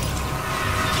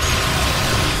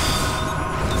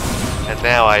 And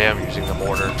now I am using the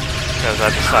mortar because I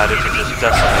decided to just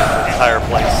decimate the entire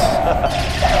place.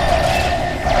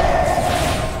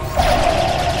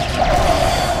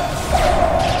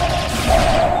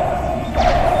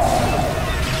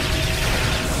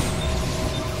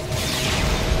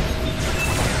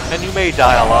 And you may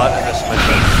die a lot in this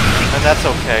mission, and that's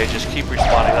okay, just keep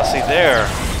respawning. Now see, there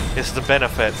is the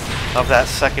benefit of that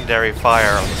secondary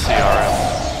fire on the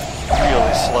CRM.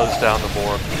 Really slows down the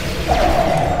Borg.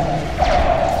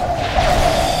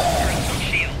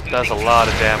 Does a lot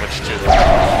of damage to them.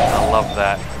 I love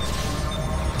that.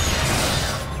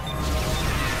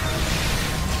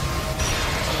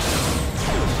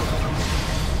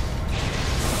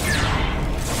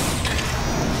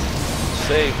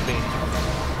 Save me.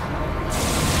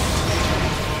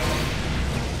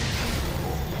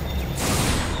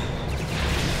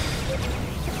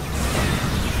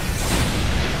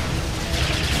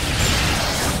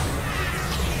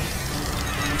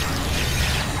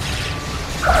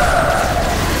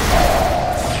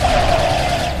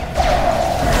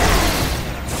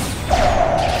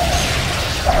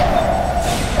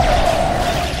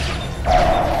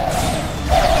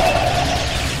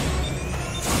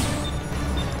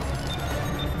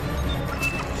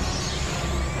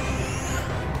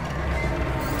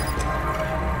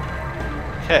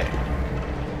 Okay.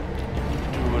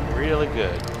 Doing really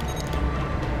good.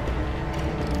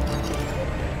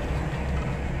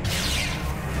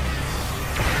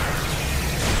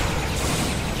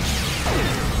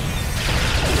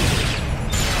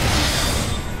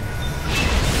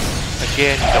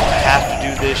 Again, you don't have to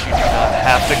do this, you do not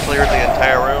have to clear the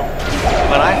entire room,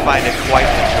 but I find it quite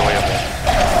enjoyable.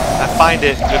 I find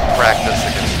it good practice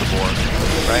against the Borg,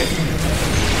 right?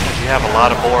 Because you have a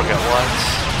lot of Borg at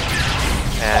once,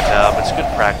 and it's good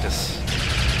practice.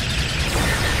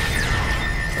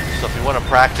 So if you want to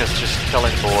practice just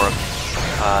killing Borg,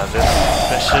 this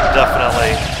mission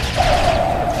definitely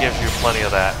gives you plenty of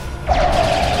that.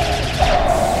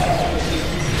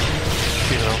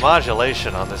 See, the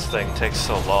modulation on this thing takes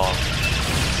so long.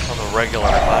 On the regular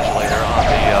modulator, on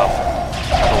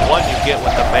the one you get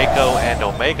with the Mako and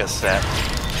Omega set,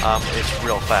 it's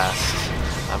real fast.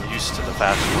 I'm used to the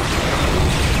fast one.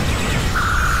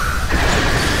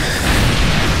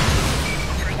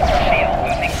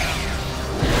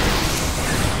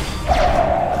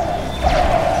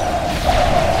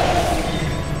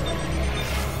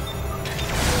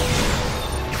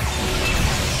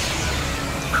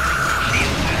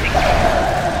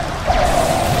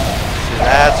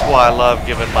 That's why I love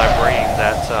giving my brain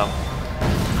that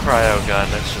cryo gun.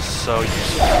 That's just so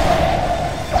useful.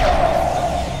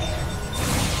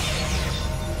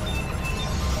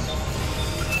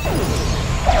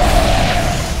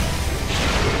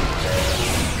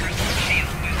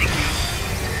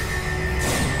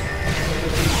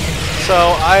 So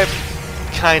I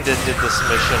kind of did this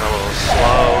mission a little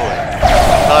slow,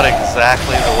 and not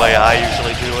exactly the way I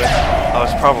usually do it. I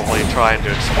was probably trying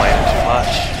to explain it too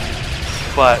much.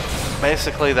 But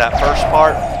basically that first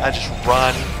part, I just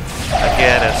run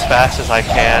again as fast as I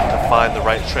can to find the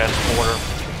right transporter.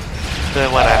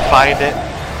 Then when I find it,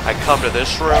 I come to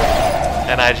this room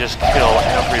and I just kill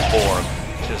every Borg.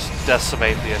 Just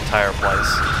decimate the entire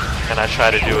place. And I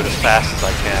try to do it as fast as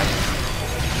I can.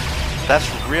 That's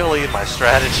really my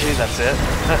strategy, that's it.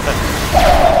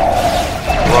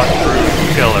 Run through,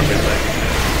 kill everything.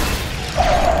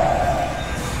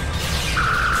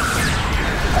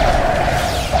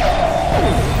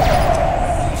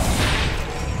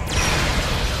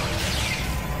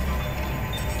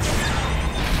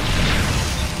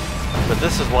 But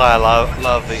this is why I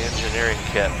love the engineering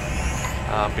kit,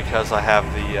 because I have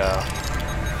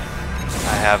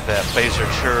that phaser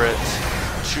turret,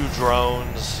 2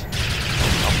 drones,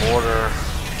 a mortar.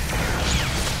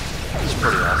 It's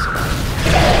pretty awesome.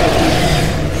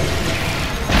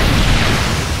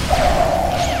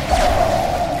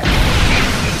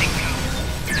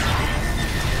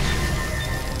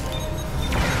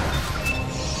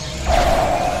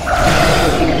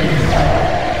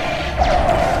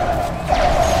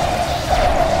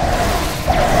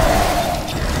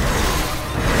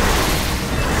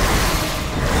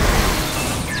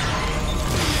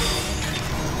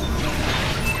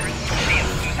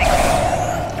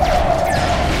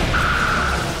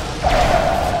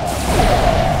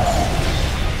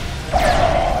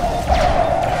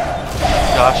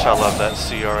 Gosh, I love that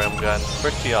CRM gun.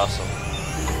 Pretty awesome.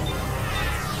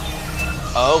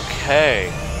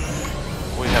 Okay.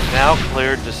 We have now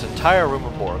cleared this entire room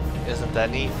of Borg. Isn't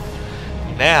that neat?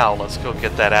 Now, let's go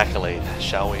get that accolade,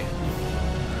 shall we?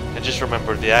 And just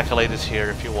remember, the accolade is here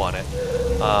if you want it.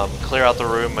 Clear out the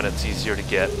room and it's easier to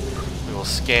get. We will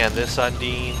scan this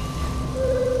Undine.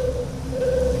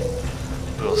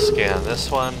 We will scan this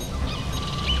one.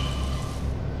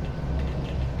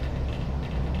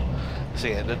 See,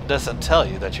 it doesn't tell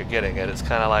you that you're getting it. It's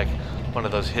kind of like one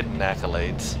of those hidden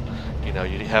accolades. You know,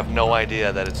 you have no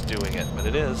idea that it's doing it, but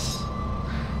it is.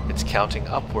 It's counting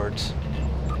upwards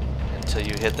until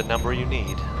you hit the number you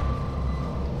need.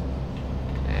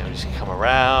 And we just come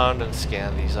around and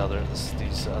scan these other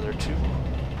 2.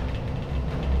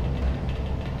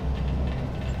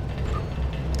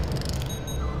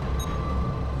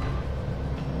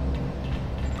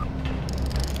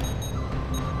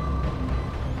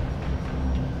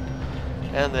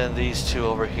 And then these two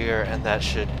over here, and that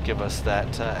should give us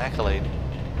that accolade.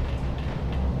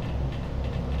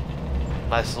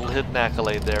 Nice little hidden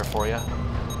accolade there for you.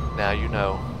 Now you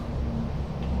know.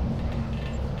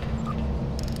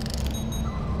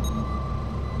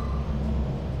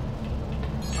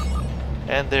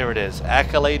 And there it is.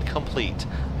 Accolade complete.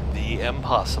 The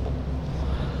impossible.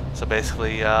 So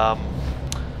basically,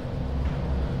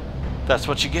 that's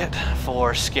what you get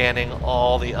for scanning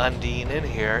all the Undine in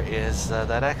here is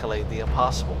that accolade, the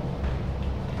impossible.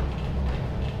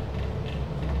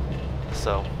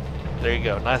 So, there you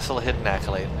go. Nice little hidden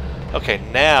accolade. Okay,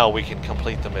 now we can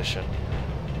complete the mission.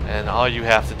 And all you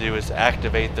have to do is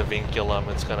activate the vinculum.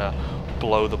 It's going to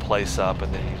blow the place up,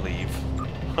 and then you leave.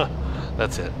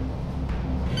 That's it.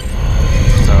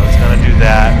 So it's going to do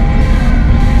that.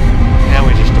 And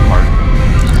we just depart.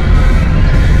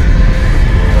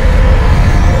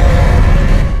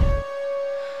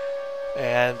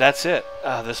 And that's it.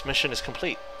 This mission is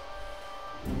complete.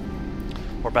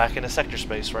 We're back into sector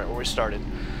space right where we started.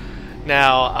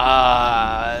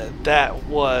 Now, that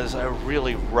was a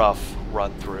really rough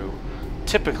run-through.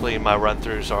 Typically, my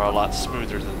run-throughs are a lot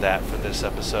smoother than that for this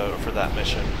episode, for that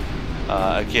mission.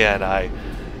 Again,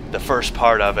 the first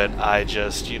part of it, I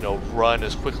just, run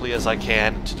as quickly as I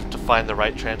can to find the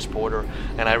right transporter,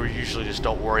 and I usually just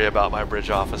don't worry about my bridge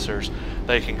officers.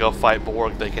 They can go fight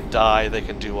Borg, they can die, they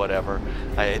can do whatever.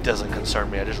 It doesn't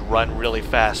concern me. I just run really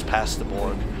fast past the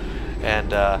Borg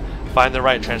and find the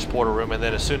right transporter room, and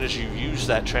then as soon as you use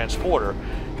that transporter,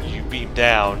 you beam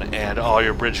down, and all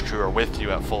your bridge crew are with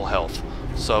you at full health.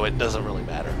 So it doesn't really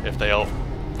matter if they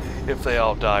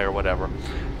all die or whatever.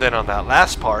 Then on that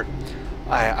last part,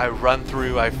 I run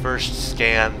through. I first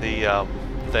scan the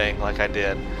thing like I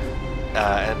did,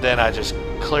 and then I just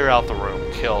clear out the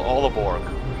room, kill all the Borg,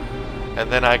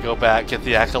 and then I go back, get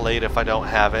the accolade if I don't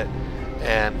have it,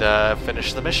 and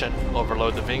finish the mission,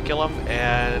 overload the vinculum,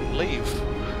 and leave.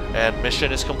 And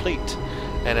mission is complete.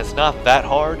 And it's not that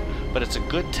hard, but it's a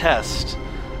good test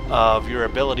of your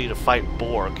ability to fight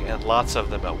Borg, and lots of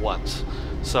them at once.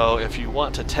 So if you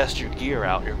want to test your gear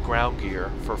out, your ground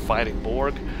gear, for fighting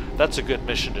Borg, that's a good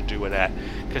mission to do it at,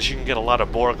 because you can get a lot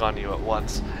of Borg on you at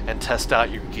once and test out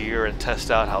your gear and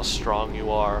test out how strong you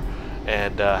are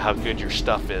and how good your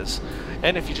stuff is.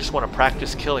 And if you just want to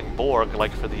practice killing Borg,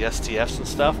 like for the STFs and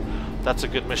stuff, that's a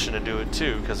good mission to do it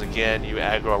too, because again, you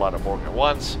aggro a lot of Borg at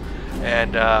once,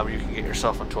 and you can get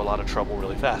yourself into a lot of trouble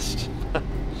really fast.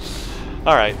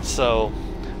 Alright, so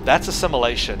that's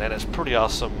Assimilation, and it's pretty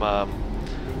awesome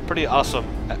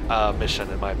mission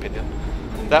in my opinion.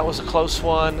 That was a close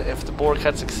one. If the Borg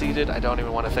had succeeded, I don't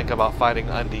even want to think about fighting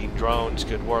Undine drones.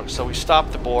 Good work. So we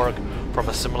stopped the Borg from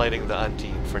assimilating the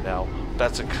Undine for now.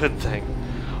 That's a good thing.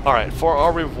 Alright, for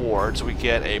our rewards, we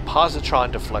get a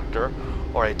positron deflector,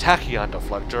 or a tachyon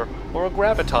deflector, or a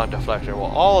graviton deflector.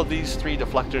 Well, all of these three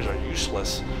deflectors are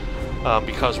useless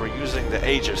because we're using the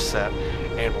Aegis set,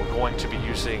 and we're going to be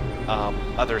using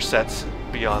other sets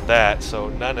beyond that, so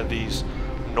none of these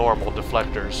normal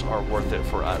deflectors are worth it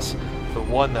for us. The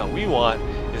one that we want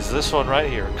is this one right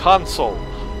here, Console,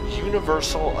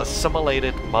 Universal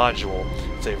Assimilated Module.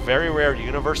 It's a very rare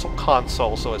universal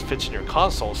console, so it fits in your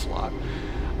console slot.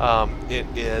 It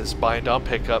is bind on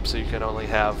pickup, so you can only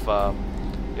have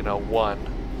one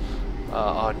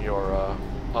on your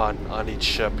on each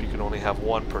ship. You can only have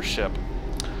one per ship.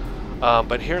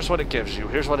 But here's what it gives you.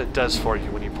 Here's what it does for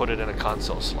you when you put it in a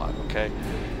console slot. Okay,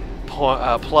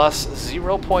 plus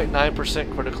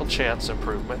 0.9% critical chance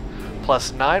improvement,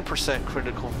 plus 9%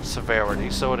 critical severity.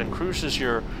 So it increases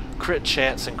your crit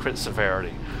chance and crit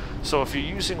severity. So if you're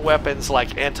using weapons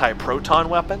like anti-proton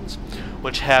weapons,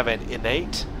 which have an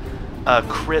innate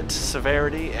crit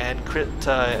severity and crit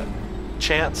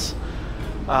chance,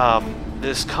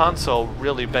 this console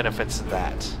really benefits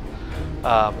that.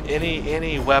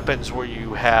 Any weapons where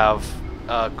you have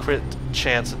crit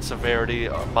chance and severity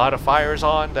modifiers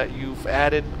on that you've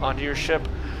added onto your ship,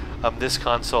 this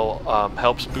console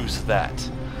helps boost that.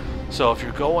 So if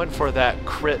you're going for that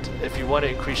crit, if you want to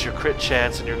increase your crit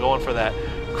chance and you're going for that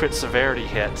crit severity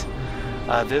hit,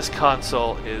 this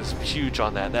console is huge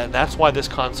on that. That's why this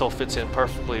console fits in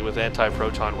perfectly with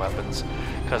anti-proton weapons,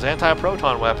 because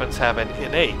anti-proton weapons have an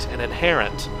innate, an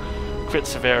inherent crit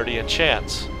severity and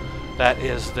chance. That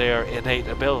is their innate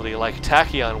ability. Like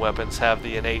tachyon weapons have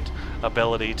the innate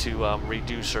ability to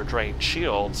reduce or drain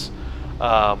shields.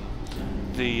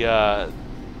 The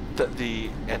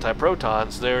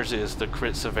anti-protons, theirs is the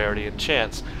crit severity and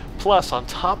chance. Plus, on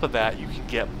top of that, you can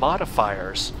get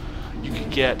modifiers. You can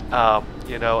get,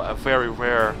 a very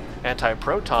rare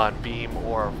anti-proton beam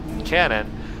or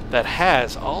cannon that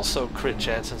has also crit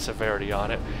chance and severity on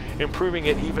it, improving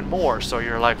it even more, so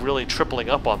you're like really tripling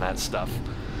up on that stuff.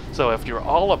 So if you're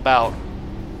all about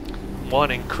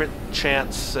wanting crit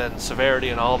chance and severity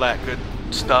and all that good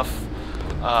stuff,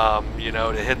 you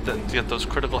know, to get those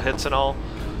critical hits and all,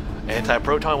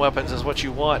 anti-proton weapons is what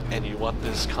you want, and you want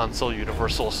this console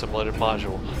universal assimilated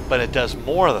module. But it does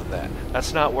more than that.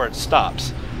 That's not where it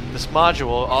stops. This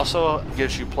module also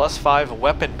gives you +5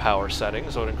 weapon power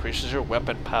setting, so it increases your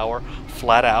weapon power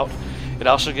flat out. It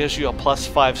also gives you a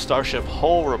 +5 starship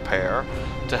hull repair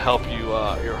to help you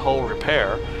your hull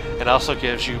repair. It also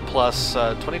gives you plus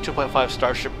 22.5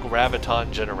 starship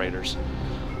graviton generators.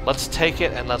 Let's take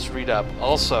it and let's read up.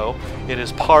 Also, it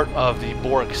is part of the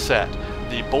Borg set.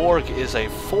 The Borg is a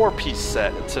 4-piece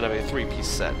set instead of a 3-piece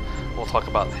set. We'll talk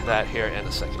about that here in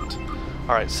a second.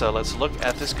 Alright, so let's look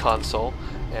at this console.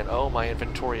 And oh, my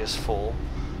inventory is full.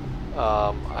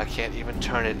 I can't even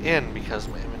turn it in because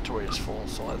my inventory is full.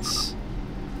 So let's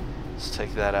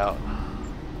take that out.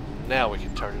 Now we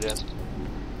can turn it in.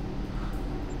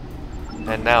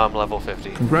 And now I'm level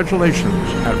 50. Congratulations,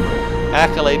 Admiral.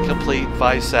 Accolade complete,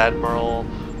 Vice Admiral.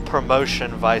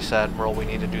 Promotion, Vice Admiral. We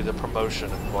need to do the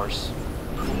promotion, of course.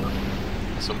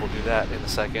 So we'll do that in a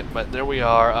second. But there we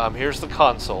are. Here's the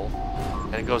console.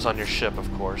 And it goes on your ship,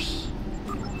 of course.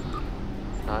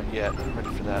 Not yet. I'm ready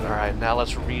for that. Alright, now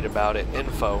let's read about it.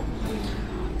 Info.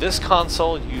 This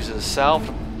console uses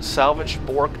salvaged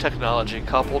Borg technology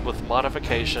coupled with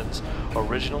modifications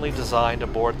originally designed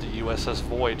aboard the USS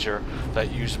Voyager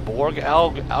that use Borg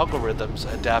algorithms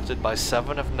adapted by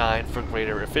 7 of 9 for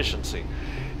greater efficiency.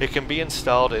 It can be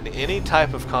installed in any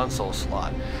type of console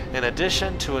slot. In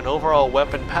addition to an overall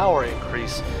weapon power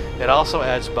increase, it also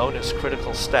adds bonus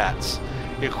critical stats.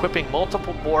 Equipping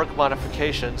multiple Borg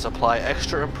modifications apply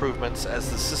extra improvements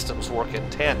as the systems work in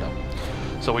tandem.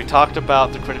 So we talked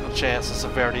about the critical chance, the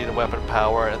severity, the weapon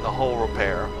power, and the hull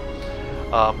repair.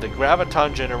 The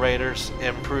graviton generators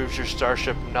improves your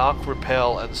starship knock,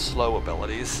 repel, and slow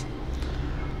abilities.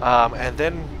 And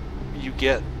then you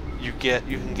can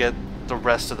get the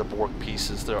rest of the Borg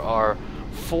pieces. There are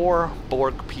 4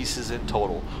 Borg pieces in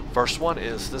total. First one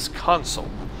is this console.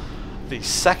 The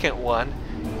second one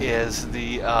is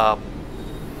the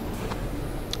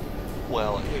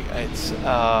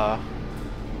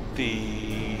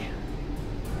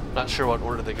not sure what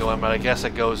order they go in, but I guess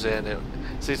it goes in.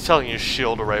 So it's telling you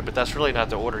shield array, but that's really not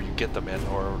the order you get them in,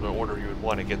 or the order you would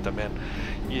want to get them in.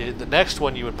 The next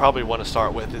one you would probably want to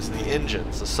start with is the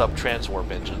engines, the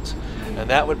sub-transwarp engines, and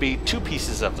that would be 2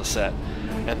 pieces of the set.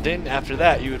 And then after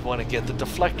that you would want to get the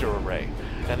deflector array,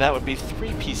 and that would be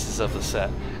 3 pieces of the set.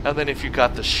 And then if you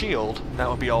got the shield, that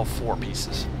would be all 4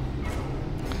 pieces.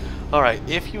 Alright,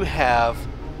 if you have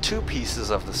 2 pieces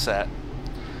of the set,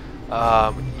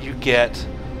 you get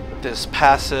this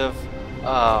passive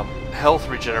health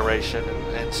regeneration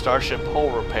and starship hull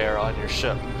repair on your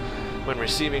ship. When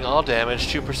receiving all damage,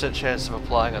 2% chance of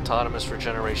applying autonomous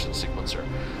regeneration sequencer.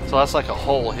 So that's like a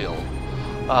hull heal.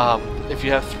 If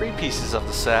you have 3 pieces of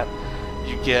the set,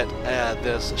 you get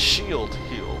this shield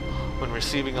heal. When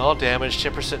receiving all damage,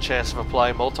 10% chance of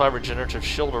applying multi-regenerative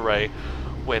shield array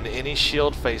when any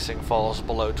shield facing falls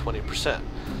below 20%.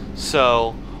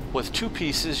 So with 2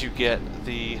 pieces you get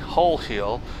the hull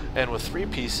heal, and with 3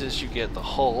 pieces you get the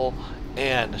hull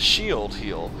and shield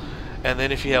heal. And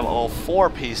then if you have all 4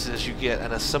 pieces you get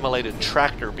an assimilated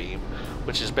tractor beam,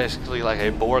 which is basically like a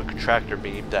Borg tractor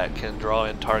beam that can draw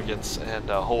in targets and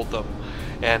hold them.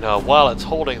 And while it's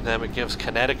holding them, it gives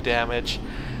kinetic damage,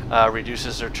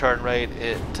 reduces their turn rate,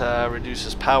 it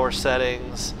reduces power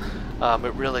settings.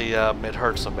 It really it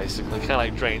hurts them basically, kind of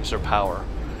like drains their power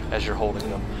as you're holding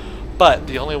them. But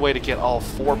the only way to get all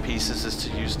 4 pieces is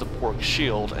to use the Borg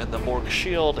shield, and the Borg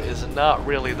shield is not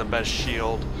really the best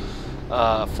shield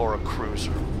for a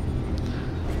cruiser.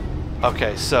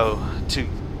 Okay, so to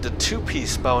the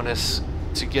 2-piece bonus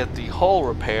to get the hull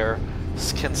repair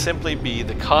can simply be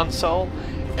the console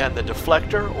and the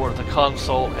deflector, or the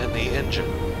console and the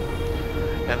engine.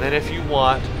 And then if you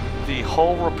want the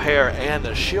hull repair and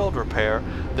the shield repair,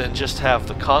 then just have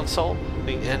the console,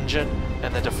 the engine,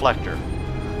 and the deflector.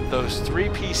 Those 3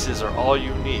 pieces are all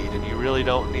you need, and you really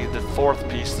don't need the 4th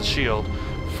piece, the shield,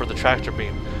 for the tractor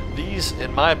beam. These,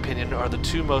 in my opinion, are the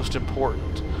 2 most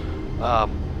important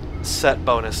set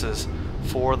bonuses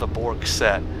for the Borg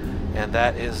set, and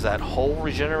that is that hull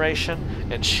regeneration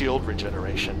and shield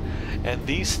regeneration. And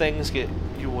these things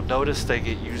you will notice they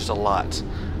get used a lot.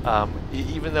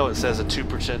 Even though it says a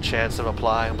 2% chance of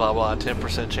applying, blah blah,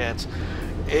 10% chance,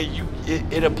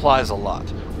 it applies a lot.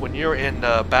 When you're in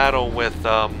battle with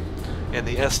in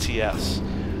the STS,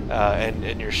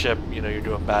 and your ship, you're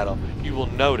doing battle, you will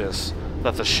notice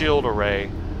that the shield array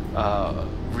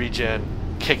regen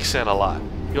kicks in a lot.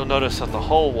 You'll notice that the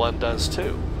hull one does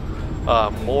too,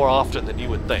 more often than you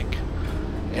would think.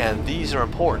 And these are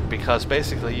important because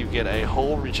basically you get a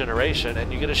hull regeneration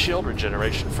and you get a shield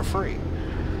regeneration for free,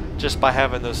 just by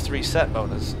having those 3 set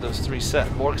bonus, those 3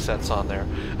 set Borg sets on there.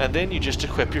 And then you just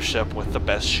equip your ship with the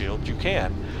best shield you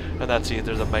can, and that's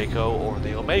either the Mako or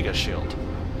the Omega shield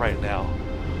right now.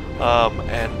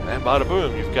 And bada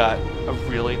boom, you've got a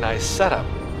really nice setup.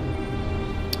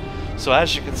 So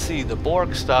as you can see, the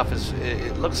Borg stuff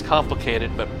it looks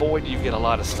complicated, but boy, do you get a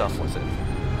lot of stuff with it.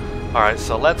 Alright,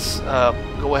 so let's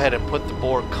go ahead and put the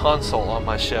Borg console on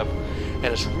my ship, and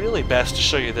it's really best to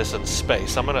show you this in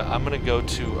space. I'm gonna go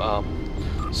to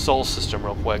Sol System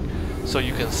real quick so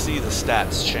you can see the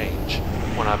stats change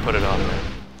when I put it on there.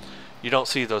 You don't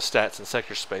see those stats in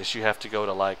sector space. You have to go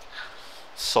to like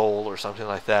Sol or something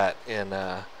like that in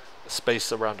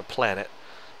space around a planet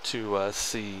to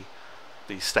see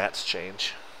the stats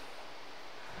change.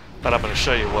 But I'm going to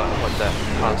show you what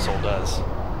that console does.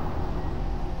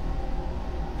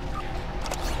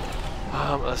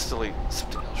 Let's delete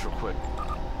something else real quick.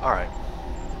 Alright.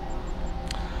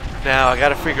 Now I got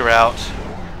to figure out,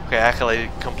 okay, accolade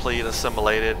complete,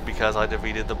 assimilated, because I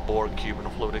defeated the Borg cube in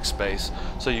fluidic space.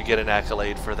 So you get an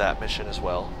accolade for that mission as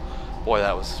well. Boy,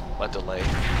 that was a delay.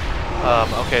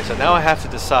 Okay, so now I have to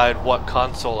decide what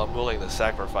console I'm willing to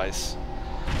sacrifice.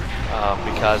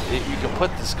 Because you can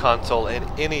put this console in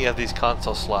any of these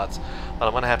console slots, but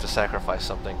I'm going to have to sacrifice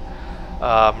something.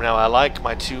 Now I like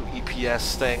my 2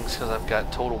 EPS things because I've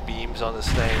got total beams on this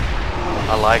thing.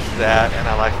 I like that and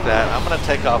I like that. I'm going to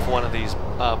take off one of these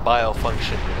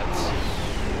biofunction units.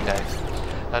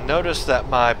 Okay. Now notice that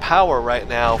my power right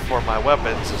now for my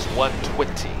weapons is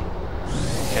 120.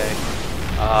 Okay.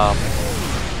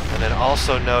 And then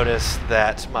also notice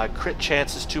that my crit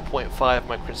chance is 2.5,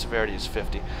 my crit severity is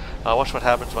 50. Now watch what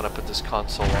happens when I put this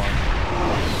console on.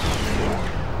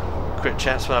 Crit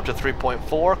chance went up to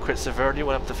 3.4, crit severity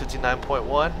went up to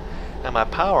 59.1, and my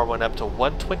power went up to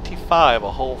 125,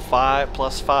 a whole 5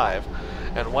 plus 5.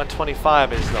 And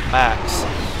 125 is the max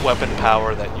weapon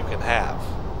power that you can have.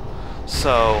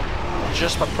 So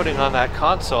just by putting on that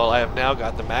console, I have now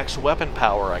got the max weapon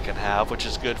power I can have, which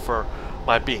is good for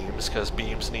my beams, because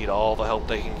beams need all the help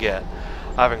they can get.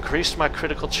 I've increased my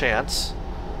critical chance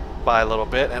by a little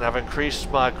bit, and I've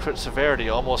increased my crit severity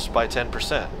almost by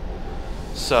 10%.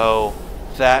 So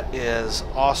that is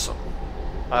awesome.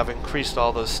 I've increased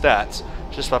all those stats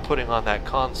just by putting on that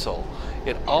console.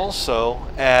 It also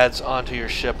adds onto your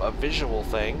ship a visual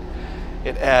thing.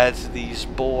 It adds these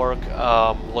Borg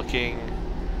looking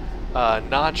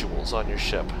nodules on your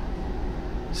ship.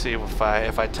 See, if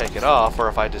I take it off, or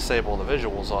if I disable the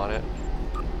visuals on it,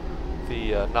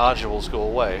 the nodules go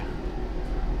away,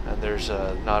 and there's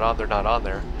they're not on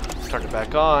there. Turn it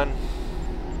back on,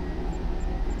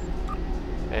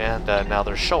 and now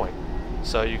they're showing.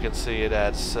 So you can see it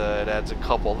adds a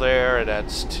couple there. It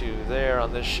adds 2 there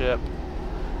on this ship.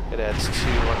 It adds 2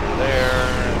 under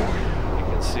there. You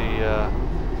can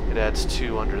see it adds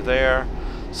 2 under there.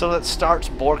 So that starts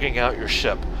Borging out your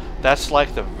ship. That's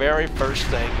like the very first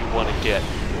thing you want to get.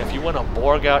 If you want to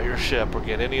Borg out your ship or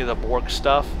get any of the Borg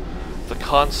stuff, the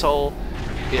console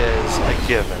is a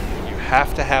given. You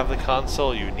have to have the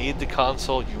console, you need the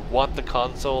console, you want the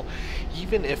console.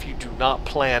 Even if you do not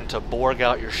plan to Borg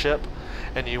out your ship,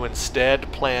 and you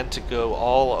instead plan to go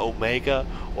all Omega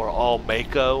or all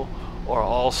Mako or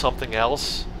all something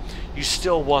else, you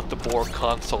still want the Borg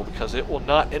console because it will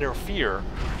not interfere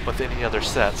with any other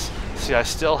sets. See, I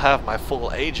still have my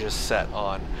full Aegis set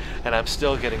on, and I'm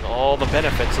still getting all the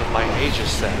benefits of my Aegis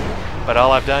set, but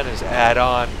all I've done is add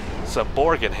on some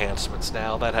Borg enhancements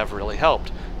now that have really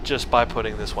helped just by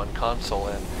putting this one console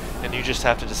in. And you just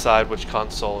have to decide which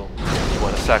console you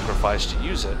want to sacrifice to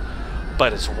use it,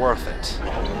 but it's worth it.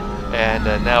 And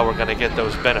now we're going to get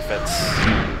those benefits,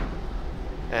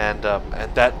 and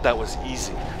that was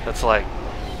easy. That's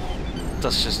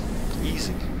just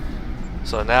easy.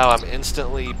 So now I'm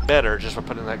instantly better just by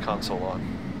putting that console on.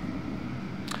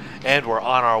 And we're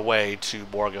on our way to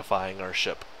Borgifying our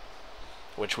ship,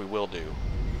 which we will do.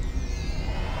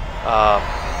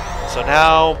 So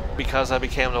now, because I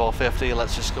became level 50,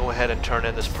 let's just go ahead and turn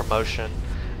in this promotion,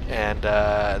 and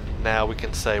now we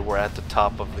can say we're at the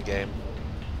top of the game.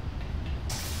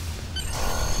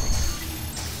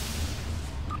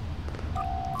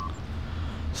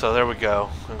 So there we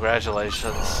go.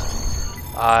 Congratulations.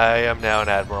 I am now an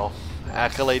admiral.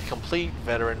 Accolade complete,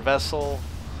 veteran vessel.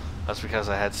 That's because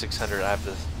I had 600. I have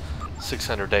the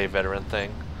 600-day veteran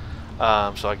thing,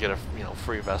 so I get a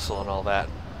free vessel and all that.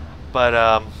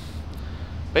 But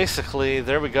basically,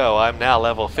 there we go. I'm now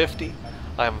level 50.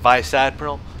 I'm Vice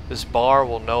Admiral. This bar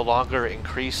will no longer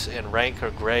increase in rank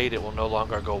or grade. It will no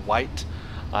longer go white.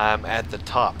 I'm at the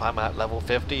top. I'm at level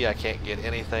 50. I can't get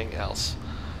anything else.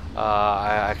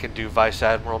 I can do Vice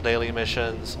Admiral daily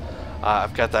missions.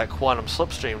 I've got that quantum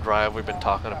slipstream drive we've been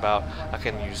talking about. I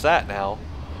can use that now.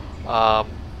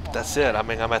 That's it. I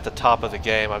mean, I'm at the top of the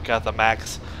game. I've got the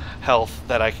max health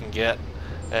that I can get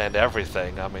and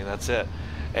everything. I mean, that's it.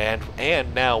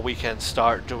 And now we can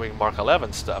start doing Mark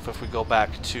 11 stuff. If we go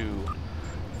back to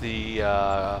the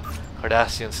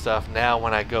Cardassian stuff, now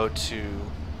when I go to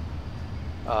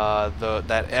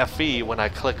that FE, when I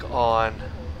click on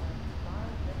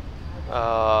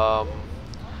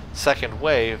second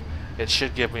wave, it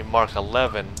should give me Mark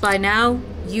 11. By now,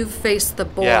 you've faced the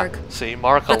Borg. Yeah, see,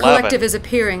 Mark 11. The collective is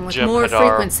appearing with more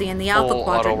frequency in the Alpha full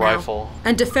Quadrant auto now. rifle.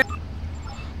 And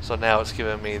So now it's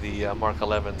giving me the Mark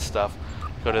 11 stuff.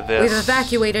 Go to this. We've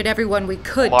evacuated everyone we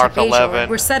could Mark to Bajor. 11,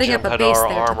 We're setting up a base Jem'Hadar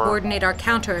there armor. to coordinate our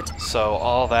counter. So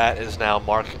all that is now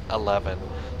Mark 11.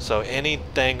 So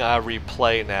anything I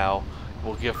replay now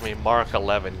will give me Mark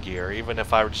 11 gear. Even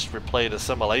if I just replayed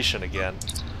Assimilation again,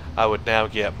 I would now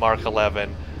get Mark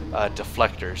 11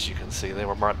 deflectors. You can see they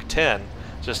were Mark 10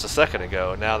 just a second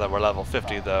ago. Now that we're level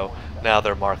 50 though, now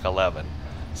they're Mark 11.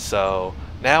 So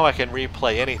now I can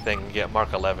replay anything and get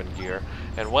Mark 11 gear.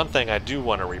 And one thing I do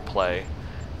want to replay,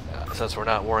 since we're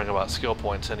not worrying about skill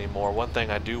points anymore, one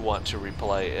thing I do want to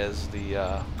replay is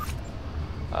the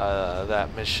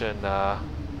that mission,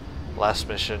 last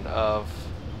mission of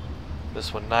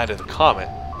this one, Night of the Comet,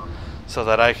 so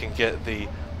that I can get the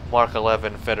Mark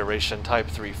 11 Federation Type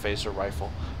 3 phaser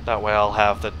rifle. That way I'll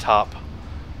have the top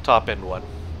end one.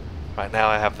 Right now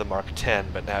I have the Mark 10,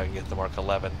 but now I can get the Mark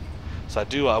 11. So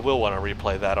I will want to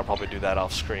replay that. I'll probably do that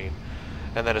off screen.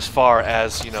 And then as far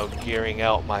as, you know, gearing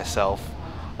out myself,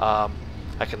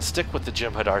 I can stick with the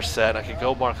Jem'Hadar set. I could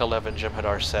go Mark 11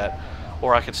 Jem'Hadar set,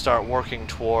 or I could start working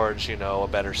towards, you know, a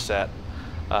better set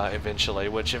eventually,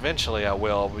 which eventually I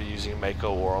will be using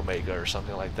Mako or Omega or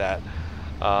something like that.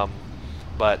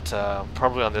 But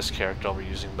probably on this character I'll be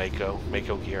using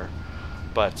Mako gear.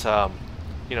 But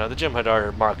you know, the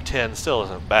Jem'Hadar Mark 10 still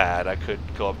isn't bad. I could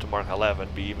go up to Mark 11,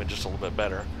 be even just a little bit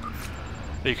better.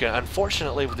 You can,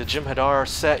 unfortunately, with the Jem'Hadar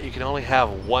set, you can only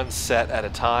have one set at a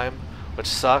time, which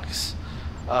sucks.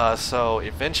 So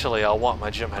eventually I'll want my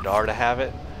Jem'Hadar to have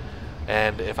it,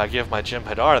 and if I give my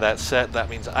Jem'Hadar that set, that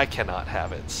means I cannot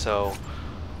have it. So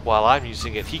while I'm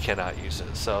using it, he cannot use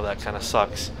it, so that kind of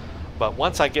sucks. But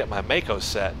once I get my Mako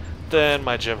set, then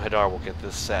my Jem'Hadar will get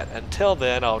this set. Until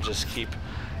then, I'll just keep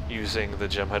using the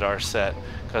Jem'Hadar set,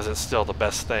 because it's still the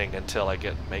best thing until I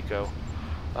get Mako.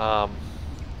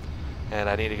 And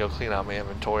I need to go clean out my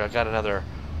inventory. I've got another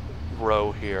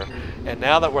row here. And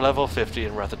now that we're level 50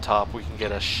 and we're at the top, we can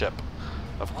get a ship,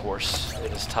 of course.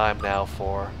 It is time now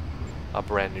for a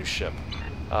brand new ship.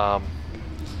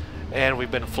 And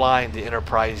we've been flying the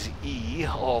Enterprise E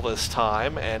all this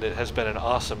time, and it has been an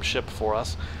awesome ship for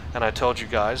us. And I told you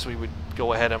guys we would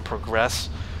go ahead and progress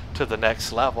to the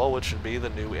next level, which would be the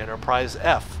new Enterprise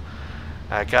F.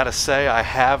 I gotta say, I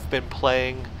have been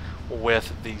playing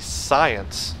with the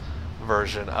science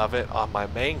version of it on my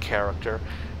main character,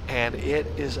 and it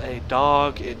is a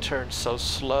dog. It turns so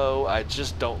slow. I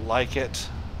just don't like it.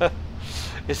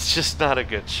 It's just not a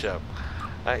good ship.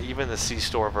 Even the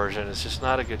C-Store version is just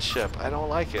not a good ship. I don't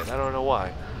like it. I don't know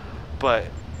why. But,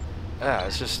 yeah,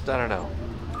 it's just, I don't know.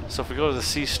 So if we go to the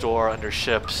C-Store under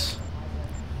ships,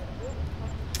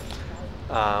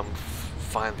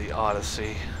 find the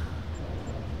Odyssey.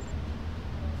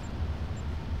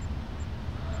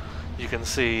 You can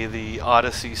see the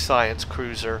Odyssey Science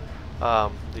Cruiser,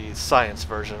 the Science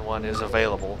version one, is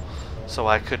available. So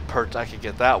I could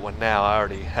get that one now. I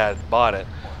already had bought it,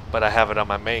 but I have it on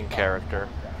my main character.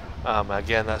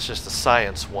 Again, that's just the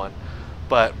Science one.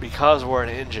 But because we're an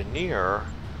engineer,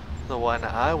 the one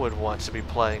I would want to be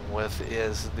playing with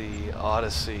is the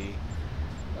Odyssey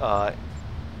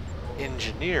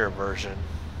Engineer version,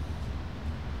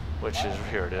 which is,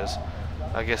 here it is.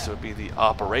 I guess it would be the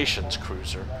Operations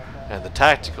Cruiser. And the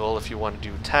Tactical, if you want to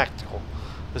do Tactical,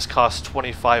 this costs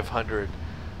 2,500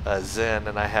 Zen,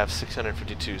 and I have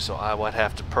 652, so I would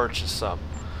have to purchase some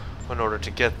in order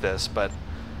to get this. But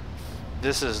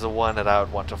this is the one that I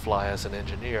would want to fly as an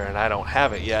engineer, and I don't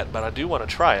have it yet, but I do want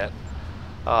to try it.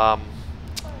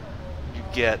 You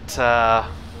get, it's got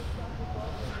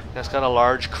a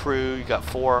large crew. You got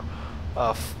 4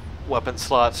 weapon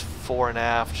slots, 4 and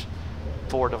aft,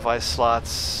 4 device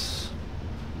slots,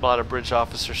 a lot of bridge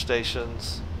officer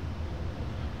stations,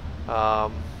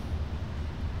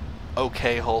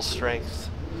 OK hull strength,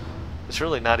 It's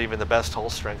really not even the best hull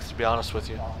strength, to be honest with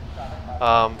you.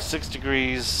 6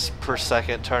 degrees per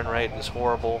second turn rate is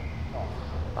horrible.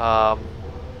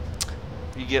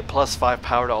 You get +5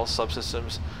 power to all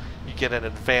subsystems. You get an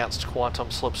advanced quantum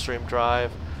slipstream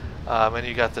drive. And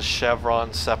you got the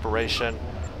chevron separation,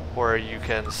 where you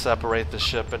can separate the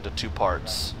ship into 2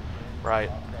 parts,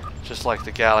 right? Just like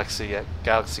the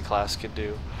Galaxy class can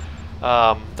do.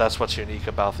 That's what's unique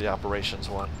about the operations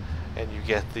one. And you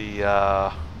get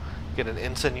the get an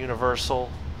Ensign Universal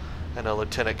and a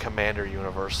Lieutenant Commander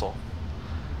Universal.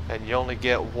 And you only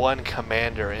get 1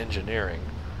 Commander Engineering.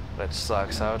 That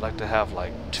sucks. I would like to have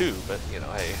like 2, but you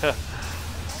know, hey.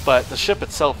 But the ship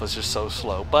itself is just so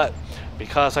slow. But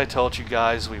because I told you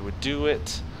guys we would do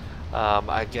it,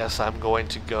 I guess I'm going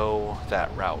to go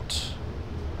that route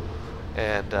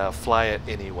and fly it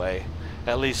anyway,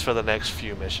 at least for the next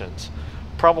few missions.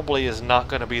 Probably is not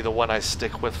going to be the one I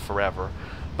stick with forever,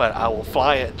 but I will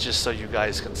fly it just so you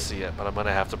guys can see it. But I'm going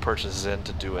to have to purchase Zen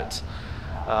to do it.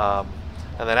 And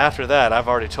then after that, I've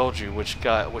already told you which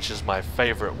is my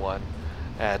favorite one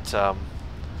at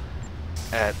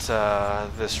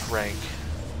this rank,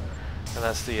 and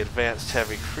that's the Advanced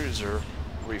Heavy Cruiser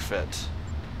refit.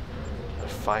 I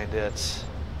find it.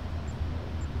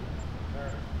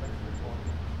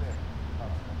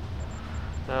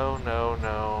 No.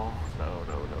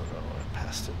 I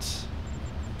passed it.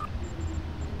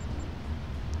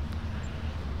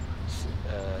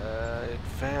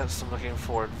 Advanced, I'm looking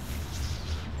for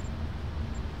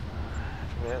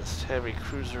Advanced Heavy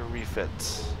Cruiser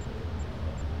refits.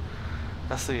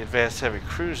 That's the Advanced Heavy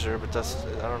Cruiser, but that's,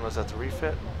 I don't know, is that the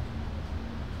refit?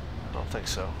 I don't think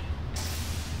so.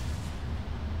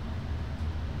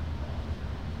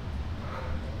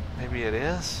 Maybe it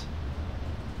is?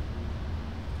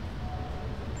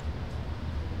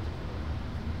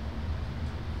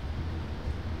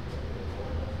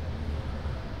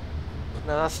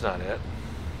 No, that's not it.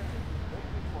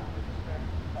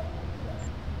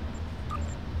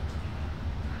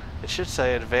 It should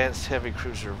say Advanced Heavy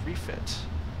Cruiser refit.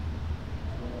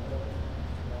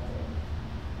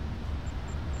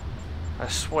 I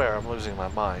swear I'm losing my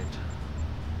mind.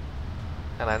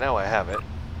 And I know I have it.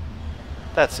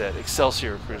 That's it,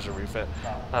 Excelsior Cruiser refit.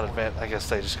 Not Advanced, I guess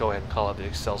they just go ahead and call it the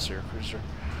Excelsior Cruiser.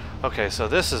 Okay, so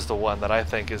this is the one that I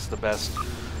think is the best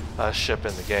ship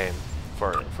in the game,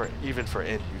 even for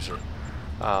end user.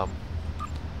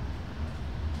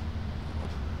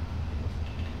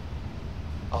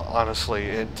 Honestly,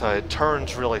 it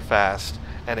turns really fast,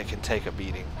 and it can take a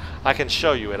beating. I can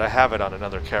show you it. I have it on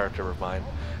another character of mine,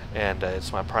 and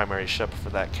it's my primary ship for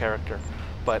that character.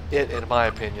 But it, in my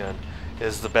opinion,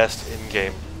 is the best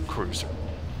in-game cruiser,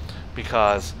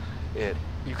 because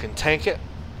you can tank it,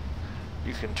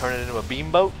 you can turn it into a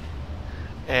beamboat,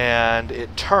 and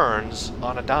it turns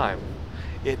on a dime.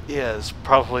 It is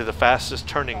probably the fastest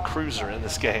turning cruiser in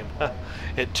this game.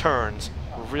 It turns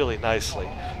really nicely,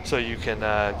 so you can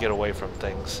get away from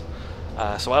things.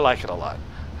 So I like it a lot,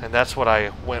 and that's what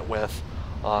I went with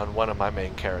on one of my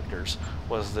main characters,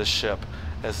 was this ship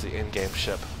as the in-game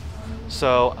ship.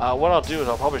 So what I'll do is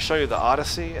I'll probably show you the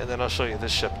Odyssey, and then I'll show you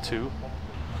this ship too,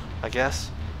 I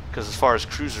guess, because as far as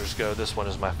cruisers go, this one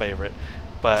is my favorite.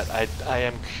 But I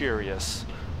am curious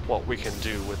what we can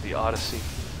do with the Odyssey.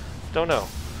 Don't know.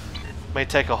 May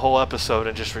take a whole episode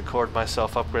and just record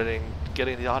myself upgrading,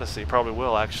 getting the Odyssey. Probably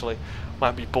will, actually.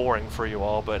 Might be boring for you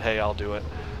all, but hey, I'll do it.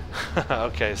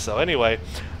 Okay, so anyway,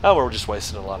 we're just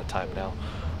wasting a lot of time now.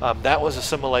 That was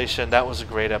Assimilation. That was a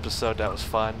great episode. That was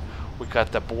fun. We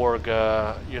got the Borg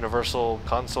Universal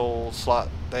Console slot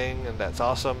thing, and that's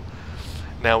awesome.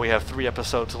 Now we have 3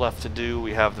 episodes left to do.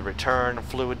 We have the Return,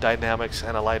 Fluid Dynamics,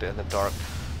 and A Light in the Dark.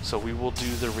 So we will do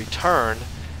the Return,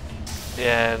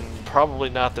 and probably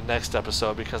not the next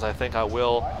episode, because I think I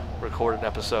will record an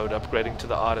episode upgrading to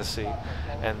the Odyssey,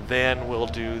 and then we'll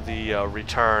do the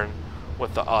Return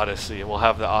with the Odyssey, and we'll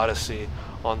have the Odyssey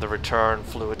on the Return,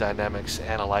 Fluid Dynamics,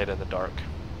 and A Light in the Dark.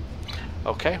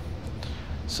 Okay,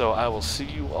 so I will see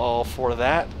you all for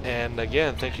that, and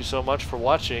again, thank you so much for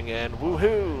watching, and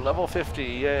woohoo, level 50,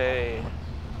 yay!